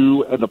a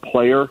two and a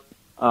player.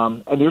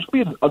 And there's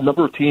going to be a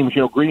number of teams,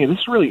 Greeny, this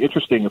is really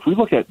interesting. If we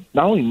look at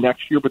not only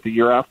next year but the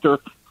year after,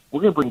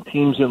 we're going to bring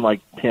teams in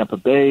like Tampa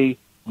Bay,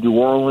 New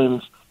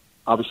Orleans,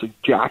 obviously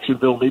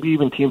Jacksonville, maybe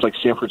even teams like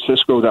San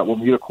Francisco that will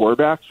need a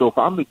quarterback. So if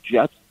I'm the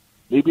Jets,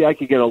 maybe I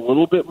could get a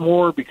little bit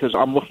more because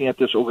I'm looking at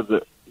this over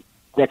the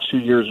next 2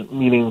 years,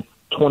 meaning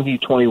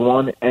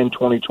 2021 and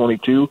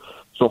 2022.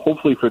 So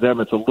hopefully for them,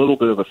 it's a little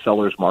bit of a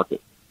seller's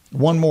market.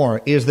 One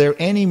more. Is there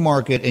any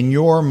market in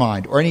your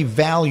mind or any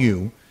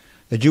value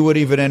that you would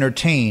even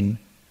entertain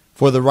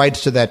for the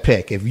rights to that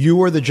pick? If you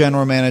were the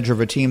general manager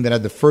of a team that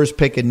had the first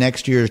pick in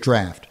next year's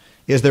draft,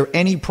 is there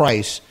any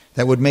price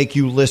that would make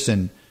you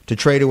listen to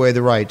trade away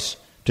the rights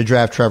to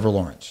draft Trevor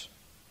Lawrence?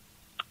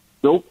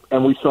 Nope.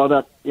 And we saw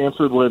that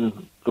answered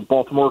when the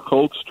Baltimore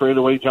Colts traded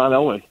away John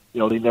Elway.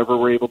 They never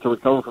were able to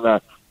recover from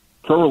that.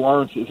 Trevor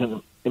Lawrence is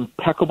an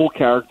impeccable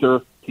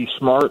character. He's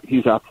smart,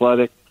 he's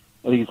athletic,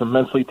 and he's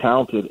immensely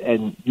talented.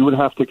 And you would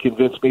have to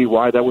convince me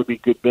why that would be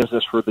good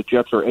business for the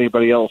Jets or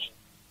anybody else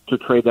to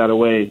trade that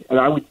away. And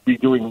I would be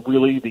doing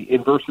really the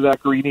inverse of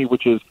that, Greeny,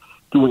 which is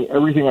doing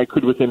everything I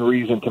could within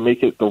reason to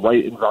make it the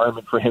right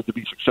environment for him to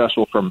be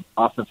successful, from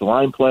offensive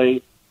line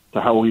play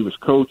to how he was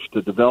coached,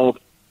 to develop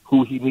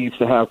who he needs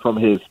to have from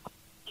his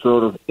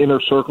sort of inner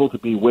circle to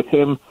be with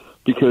him.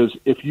 Because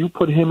if you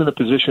put him in a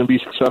position to be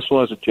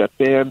successful as a Jet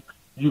fan,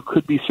 you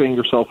could be setting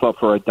yourself up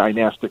for a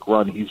dynastic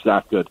run. He's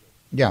that good.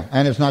 Yeah,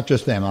 and it's not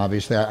just them,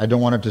 obviously. I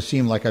don't want it to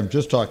seem like I'm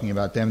just talking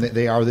about them.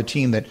 They are the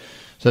team that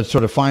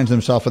sort of finds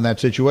themselves in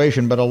that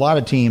situation. But a lot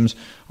of teams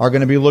are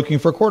going to be looking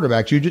for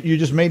quarterbacks. You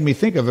just made me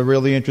think of a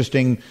really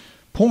interesting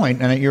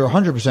point, and you're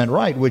 100%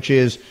 right, which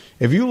is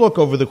if you look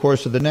over the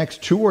course of the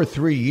next 2 or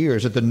 3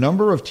 years at the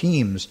number of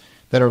teams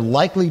that are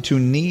likely to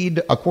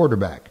need a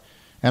quarterback,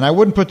 and I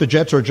wouldn't put the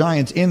Jets or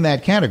Giants in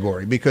that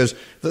category because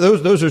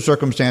those are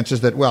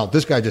circumstances that, well,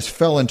 this guy just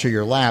fell into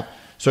your lap,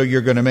 so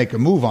you're going to make a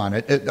move on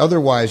it.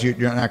 Otherwise, you're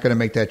not going to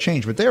make that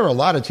change. But there are a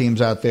lot of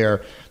teams out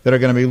there that are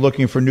going to be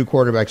looking for new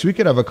quarterbacks. We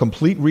could have a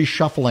complete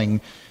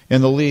reshuffling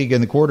in the league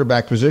in the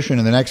quarterback position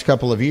in the next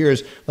couple of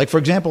years. Like, for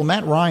example,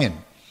 Matt Ryan.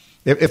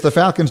 If the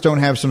Falcons don't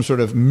have some sort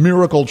of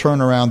miracle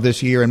turnaround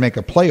this year and make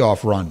a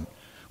playoff run,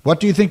 what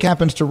do you think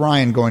happens to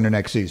Ryan going to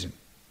next season?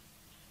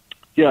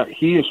 Yeah,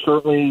 he is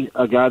certainly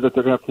a guy that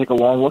they're going to have to take a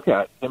long look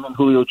at. Him and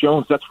Julio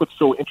Jones. That's what's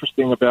so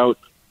interesting about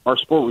our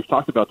sport. We've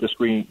talked about this,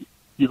 Green.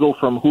 You go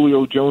from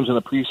Julio Jones in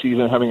the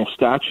preseason having a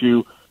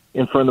statue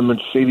in front of the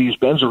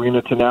Mercedes-Benz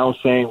Arena to now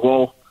saying,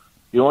 well,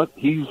 you know what,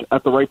 he's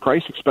at the right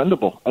price,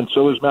 expendable, and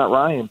so is Matt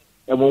Ryan.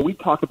 And when we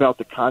talk about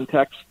the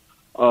context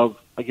of,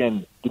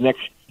 again, the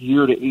next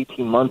year to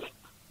 18 months,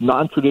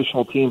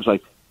 non-traditional teams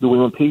like New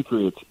England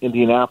Patriots,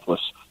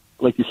 Indianapolis,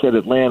 like you said,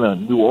 Atlanta,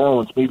 New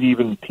Orleans, maybe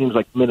even teams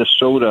like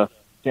Minnesota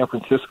San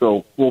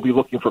Francisco will be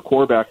looking for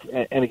quarterback.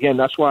 And again,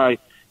 that's why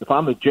if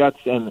I'm the Jets,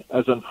 and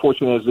as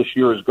unfortunate as this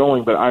year is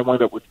going, but I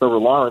wind up with Trevor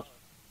Lawrence,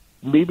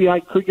 maybe I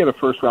could get a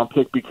first-round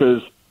pick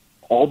because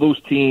all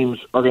those teams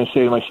are going to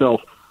say to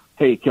myself,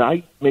 hey, can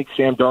I make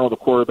Sam Darnold the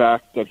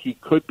quarterback that he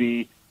could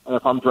be? And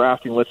if I'm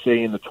drafting, let's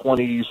say, in the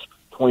 20s,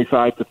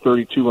 25 to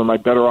 32, am I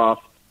better off?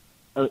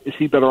 Is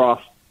he better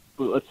off,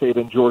 let's say,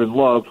 than Jordan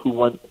Love, who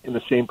went in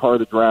the same part of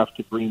the draft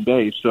to Green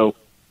Bay? So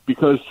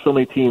because so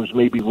many teams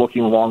may be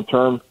looking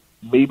long-term,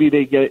 maybe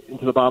they get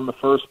into the bottom of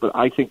the first, but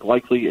I think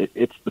likely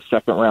it's the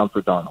second round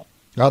for Darnold.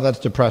 Oh, that's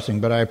depressing,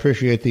 but I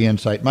appreciate the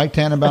insight. Mike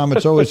Tannenbaum,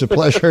 it's always a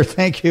pleasure.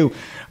 Thank you.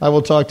 I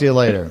will talk to you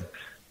later.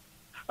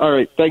 All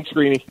right. Thanks,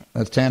 Greeny.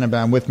 That's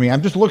Tannenbaum with me.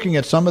 I'm just looking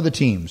at some of the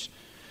teams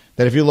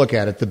that if you look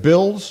at it, the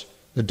Bills,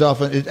 the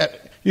Dolphins,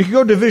 you can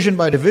go division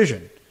by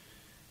division.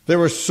 There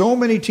were so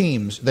many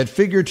teams that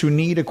figure to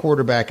need a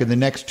quarterback in the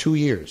next 2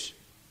 years.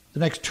 The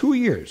next 2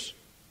 years.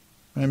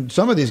 And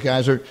some of these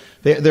guys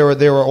there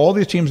are all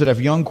these teams that have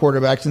young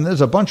quarterbacks, and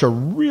there's a bunch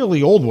of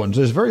really old ones.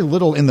 There's very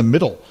little in the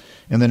middle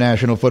in the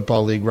National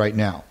Football League right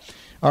now.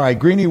 All right,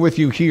 Greeny with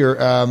you here,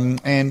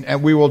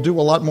 and we will do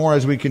a lot more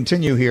as we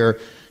continue here.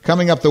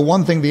 Coming up, the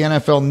one thing the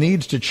NFL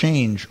needs to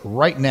change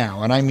right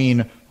now, and I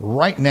mean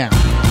right now.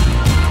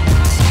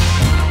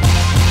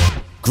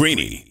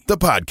 Greeny, the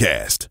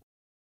podcast.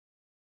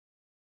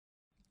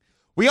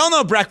 We all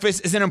know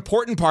breakfast is an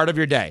important part of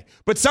your day,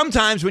 but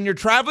sometimes when you're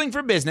traveling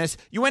for business,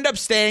 you end up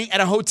staying at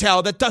a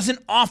hotel that doesn't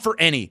offer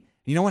any.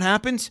 You know what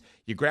happens?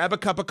 You grab a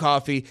cup of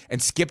coffee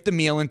and skip the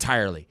meal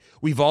entirely.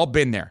 We've all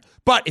been there.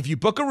 But if you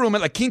book a room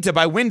at La Quinta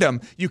by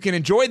Wyndham, you can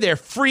enjoy their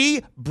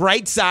free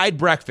Bright Side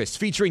breakfast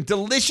featuring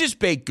delicious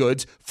baked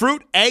goods,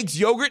 fruit, eggs,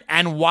 yogurt,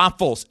 and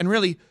waffles. And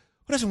really,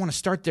 who doesn't want to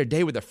start their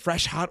day with a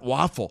fresh, hot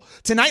waffle?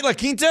 Tonight, La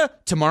Quinta,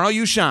 tomorrow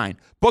you shine.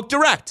 Book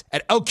direct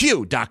at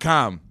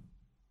lq.com.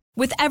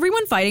 With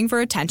everyone fighting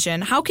for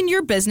attention, how can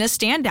your business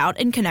stand out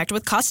and connect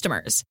with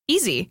customers?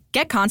 Easy.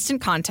 Get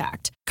Constant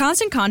Contact.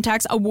 Constant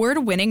Contact's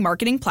award-winning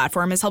marketing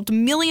platform has helped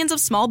millions of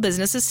small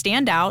businesses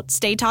stand out,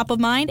 stay top of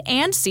mind,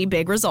 and see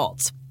big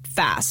results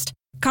fast.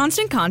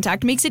 Constant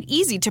Contact makes it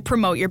easy to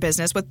promote your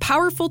business with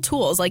powerful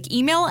tools like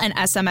email and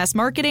SMS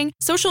marketing,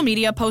 social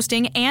media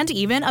posting, and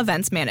even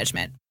events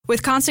management.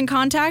 With Constant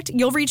Contact,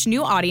 you'll reach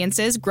new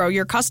audiences, grow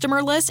your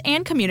customer list,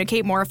 and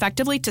communicate more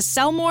effectively to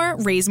sell more,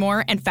 raise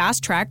more, and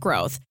fast-track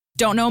growth.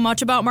 Don't know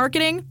much about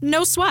marketing?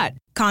 No sweat.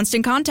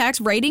 Constant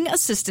Contact's writing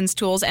assistance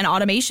tools and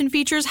automation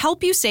features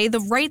help you say the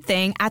right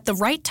thing at the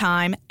right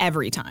time,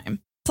 every time.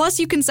 Plus,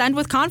 you can send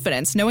with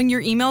confidence, knowing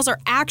your emails are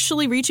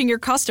actually reaching your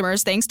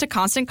customers thanks to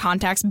Constant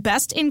Contact's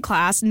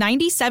best-in-class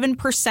 97%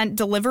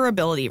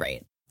 deliverability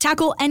rate.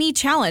 Tackle any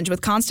challenge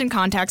with Constant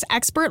Contact's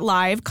expert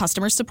live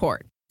customer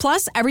support.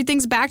 Plus,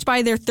 everything's backed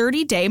by their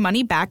 30-day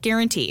money-back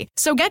guarantee.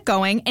 So get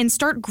going and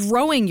start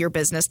growing your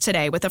business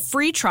today with a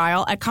free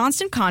trial at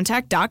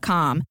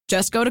ConstantContact.com.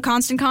 Just go to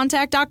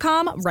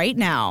ConstantContact.com right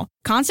now.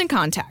 Constant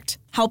Contact,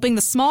 helping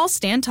the small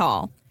stand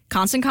tall.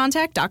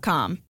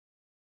 ConstantContact.com.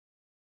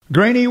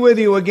 Greeny with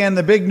you again.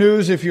 The big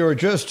news, if you're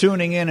just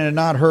tuning in and had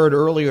not heard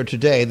earlier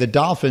today, the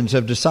Dolphins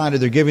have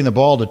decided they're giving the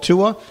ball to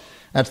Tua.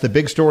 That's the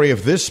big story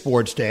of this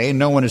sports day, and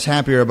no one is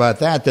happier about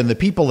that than the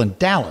people in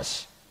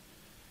Dallas.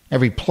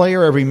 Every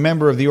player, every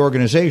member of the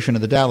organization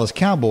of the Dallas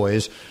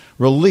Cowboys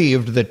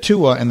relieved that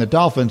Tua and the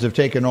Dolphins have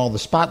taken all the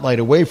spotlight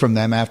away from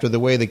them after the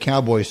way the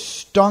Cowboys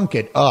stunk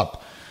it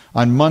up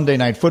on Monday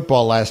Night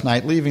Football last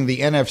night, leaving the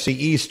NFC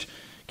East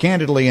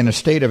candidly in a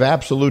state of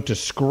absolute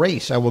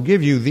disgrace. I will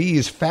give you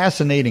these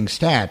fascinating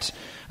stats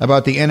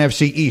about the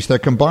NFC East. Their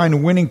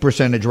combined winning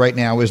percentage right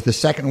now is the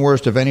second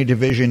worst of any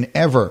division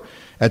ever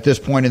at this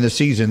point in the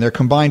season. Their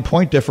combined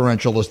point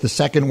differential is the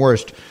second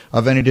worst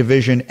of any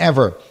division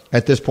ever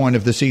at this point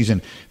of the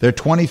season. Their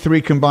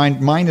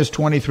minus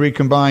 23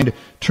 combined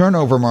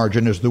turnover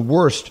margin is the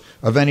worst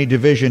of any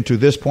division to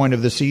this point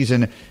of the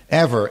season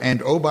ever.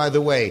 And oh, by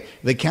the way,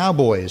 the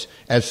Cowboys,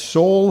 as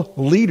sole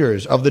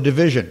leaders of the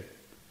division,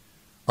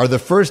 are the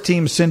first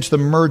team since the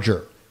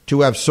merger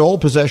to have sole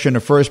possession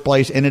of first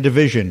place in a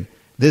division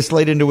this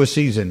late into a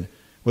season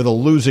with a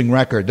losing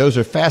record. Those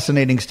are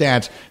fascinating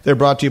stats. They're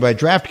brought to you by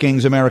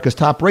DraftKings, America's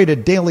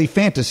top-rated daily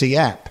fantasy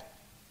app.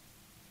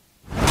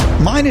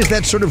 Mine is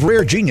that sort of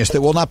rare genius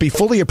that will not be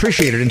fully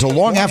appreciated until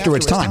long after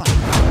its time.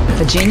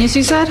 A genius,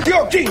 you said?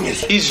 You're a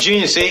genius. He's a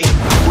genius, eh?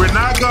 We're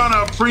not going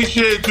to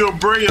appreciate your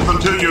brilliance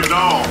until you're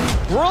gone.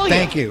 Brilliant.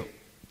 Thank you.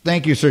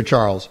 Thank you, Sir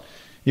Charles.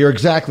 You're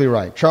exactly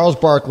right. Charles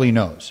Barkley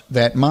knows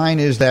that mine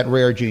is that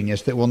rare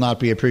genius that will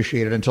not be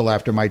appreciated until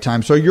after my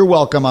time. So you're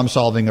welcome. I'm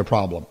solving a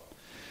problem.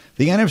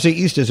 The NFC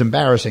East is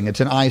embarrassing. It's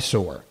an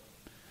eyesore.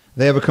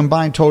 They have a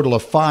combined total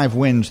of 5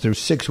 wins through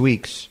 6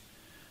 weeks.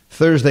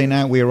 Thursday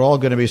night, we are all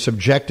going to be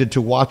subjected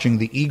to watching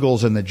the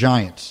Eagles and the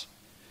Giants.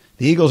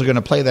 The Eagles are going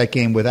to play that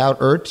game without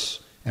Ertz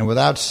and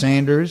without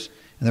Sanders,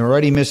 and they're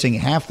already missing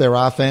half their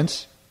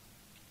offense.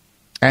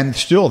 And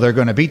still, they're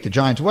going to beat the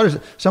Giants. What is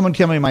it? Someone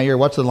tell me in my ear,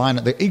 what's the line?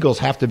 The Eagles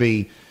have to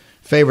be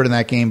favored in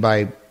that game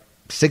by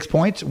 6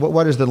 points?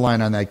 What is the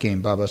line on that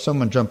game, Bubba?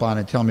 Someone jump on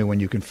and tell me when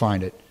you can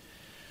find it.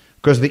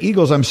 Because the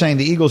Eagles, I'm saying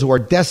the Eagles who are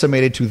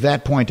decimated to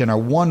that point and are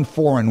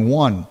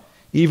 1-4-1,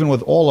 even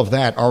with all of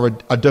that, are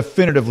a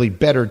definitively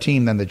better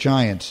team than the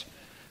Giants.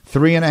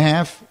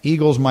 3.5,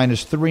 Eagles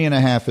minus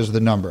 3.5 is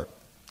the number.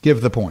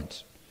 Give the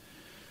points.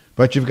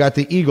 But you've got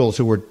the Eagles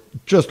who are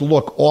just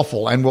look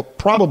awful and will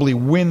probably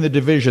win the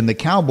division. The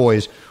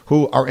Cowboys,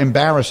 who are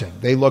embarrassing.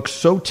 They looked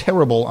so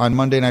terrible on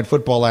Monday Night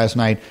Football last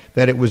night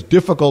that it was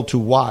difficult to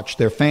watch.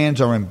 Their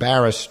fans are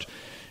embarrassed,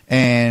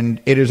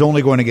 and it is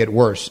only going to get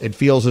worse. It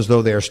feels as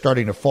though they are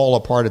starting to fall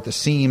apart at the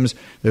seams.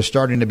 There's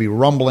starting to be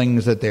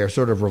rumblings that they're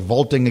sort of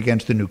revolting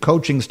against the new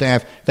coaching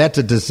staff. That's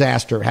a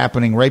disaster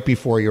happening right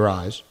before your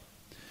eyes.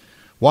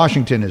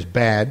 Washington is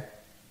bad.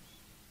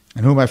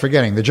 And who am I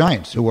forgetting? The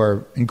Giants, who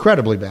are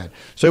incredibly bad.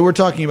 So we're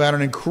talking about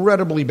an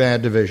incredibly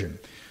bad division.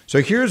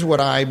 So here's what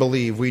I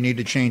believe we need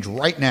to change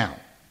right now.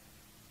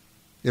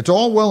 It's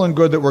all well and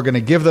good that we're going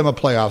to give them a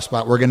playoff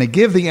spot. We're going to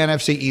give the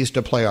NFC East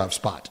a playoff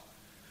spot.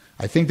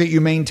 I think that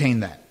you maintain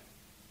that.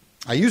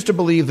 I used to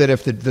believe that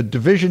if the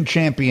division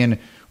champion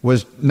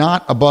was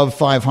not above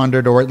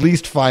 500 or at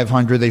least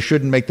 500, they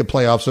shouldn't make the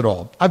playoffs at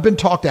all. I've been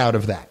talked out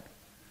of that.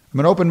 I'm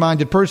an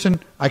open-minded person.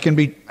 I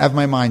can have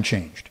my mind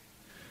changed.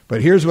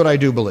 But here's what I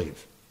do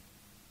believe.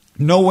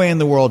 No way in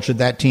the world should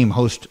that team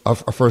host a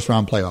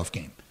first-round playoff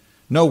game.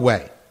 No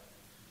way.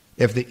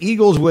 If the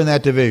Eagles win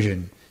that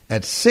division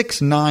at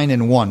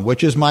 6-9-1,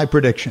 which is my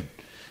prediction,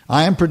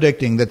 I am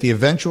predicting that the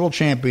eventual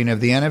champion of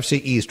the NFC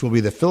East will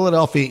be the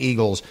Philadelphia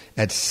Eagles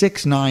at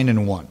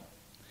 6-9-1.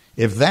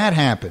 If that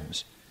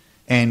happens,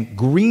 and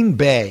Green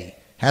Bay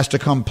has to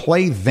come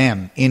play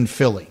them in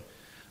Philly,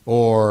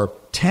 or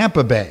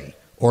Tampa Bay,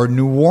 or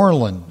New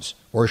Orleans,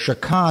 or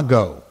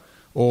Chicago,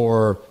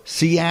 or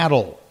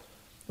Seattle,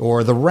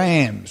 or the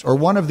Rams, or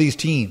one of these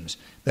teams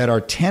that are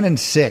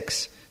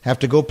 10-6 have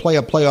to go play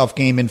a playoff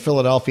game in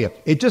Philadelphia.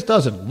 It just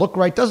doesn't look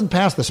right, doesn't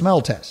pass the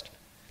smell test.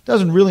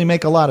 Doesn't really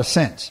make a lot of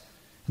sense.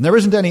 And there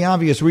isn't any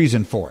obvious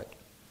reason for it.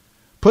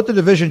 Put the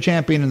division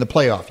champion in the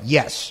playoff,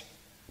 yes.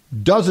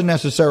 Doesn't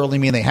necessarily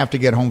mean they have to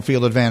get home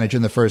field advantage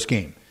in the first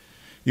game.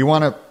 You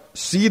want to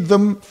seed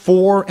them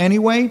 4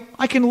 anyway?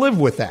 I can live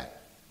with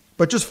that.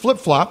 But just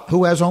flip-flop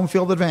who has home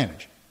field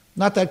advantage.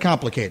 Not that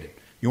complicated.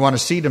 You want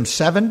to seed them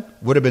 7?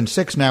 Would have been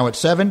 6, now it's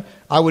 7.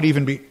 I would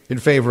even be in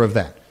favor of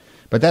that.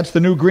 But that's the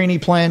new Greeny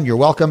plan. You're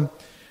welcome.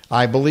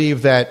 I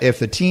believe that if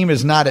the team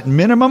is not at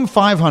minimum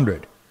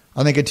 500,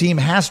 I think a team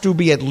has to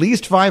be at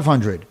least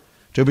 500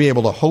 to be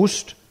able to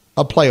host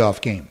a playoff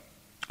game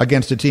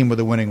against a team with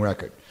a winning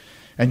record.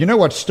 And you know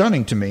what's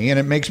stunning to me, and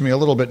it makes me a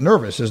little bit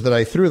nervous, is that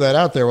I threw that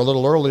out there a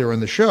little earlier in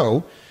the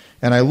show,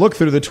 and I look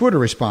through the Twitter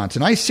response,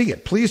 and I see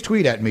it. Please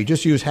tweet at me.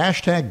 Just use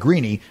hashtag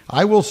Greeny.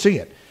 I will see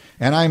it.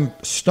 And I'm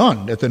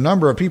stunned at the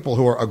number of people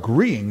who are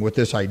agreeing with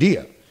this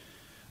idea.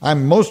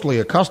 I'm mostly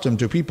accustomed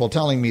to people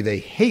telling me they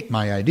hate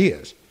my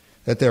ideas,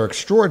 that they're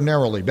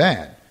extraordinarily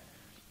bad.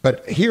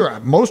 But here,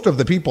 most of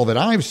the people that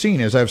I've seen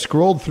as I've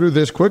scrolled through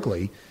this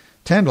quickly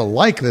tend to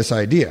like this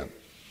idea,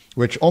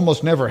 which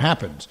almost never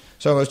happens.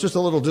 So it's just a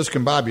little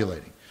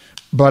discombobulating.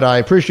 But I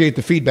appreciate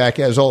the feedback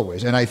as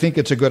always, and I think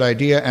it's a good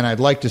idea, and I'd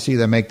like to see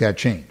them make that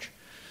change.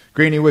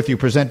 Greeny with you,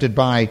 presented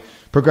by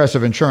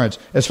Progressive Insurance.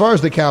 As far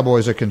as the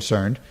Cowboys are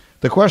concerned,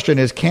 the question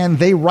is, can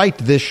they right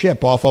this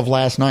ship off of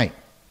last night?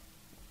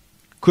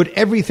 Could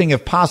everything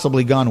have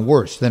possibly gone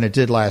worse than it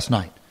did last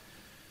night?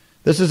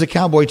 This is a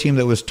Cowboy team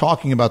that was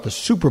talking about the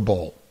Super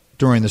Bowl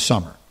during the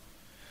summer.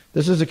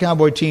 This is a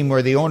Cowboy team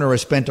where the owner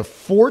has spent a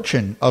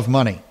fortune of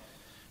money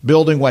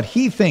building what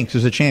he thinks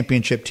is a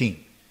championship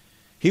team.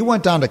 He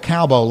went down to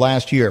Cowboy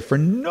last year for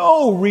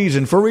no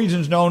reason, for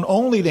reasons known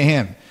only to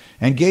him,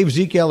 and gave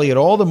Zeke Elliott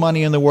all the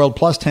money in the world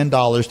plus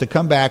 $10 to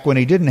come back when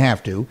he didn't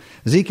have to.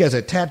 Zeke has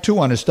a tattoo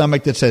on his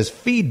stomach that says,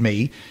 "Feed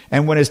me,"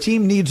 and when his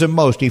team needs him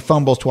most, he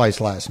fumbles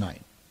twice last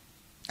night.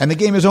 And the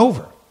game is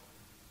over.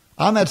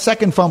 On that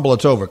second fumble,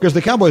 it's over, because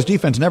the Cowboys'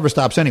 defense never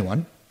stops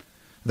anyone.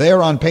 They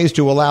are on pace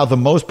to allow the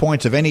most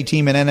points of any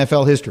team in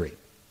NFL history.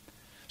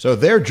 So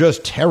they're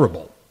just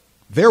terrible.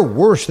 They're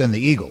worse than the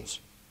Eagles.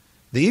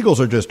 The Eagles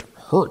are just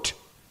hurt.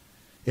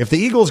 If the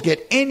Eagles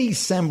get any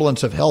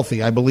semblance of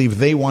healthy, I believe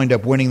they wind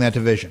up winning that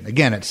division.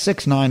 Again, at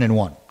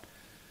 6-9-1.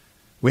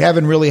 We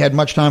haven't really had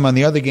much time on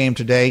the other game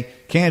today.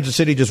 Kansas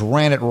City just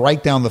ran it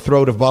right down the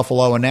throat of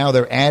Buffalo, and now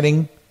they're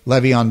adding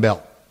Le'Veon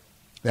Bell.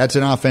 That's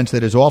an offense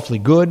that is awfully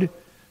good,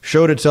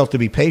 showed itself to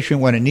be patient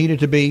when it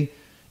needed to be,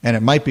 and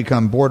it might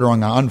become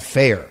bordering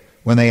unfair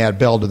when they add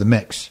Bell to the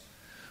mix.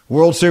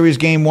 World Series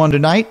Game 1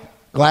 tonight.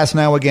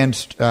 Glasnow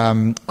against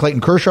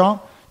Clayton Kershaw.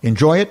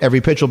 Enjoy it. Every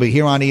pitch will be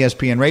here on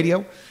ESPN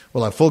Radio.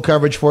 We'll have full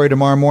coverage for you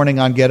tomorrow morning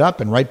on Get Up,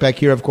 and right back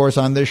here, of course,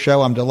 on this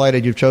show. I'm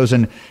delighted you've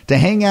chosen to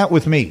hang out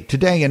with me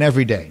today and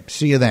every day.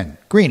 See you then.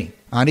 Greeny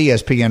on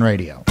ESPN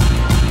Radio.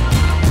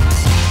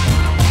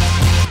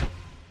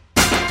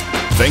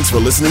 Thanks for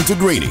listening to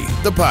Greeny,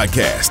 the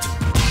podcast.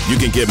 You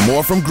can get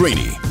more from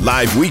Greeny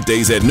live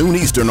weekdays at noon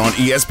Eastern on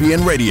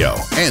ESPN Radio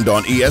and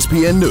on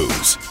ESPN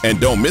News. And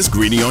don't miss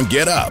Greeny on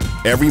Get Up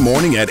every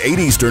morning at 8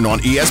 Eastern on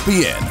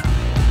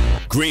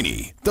ESPN.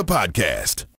 Greeny, the podcast.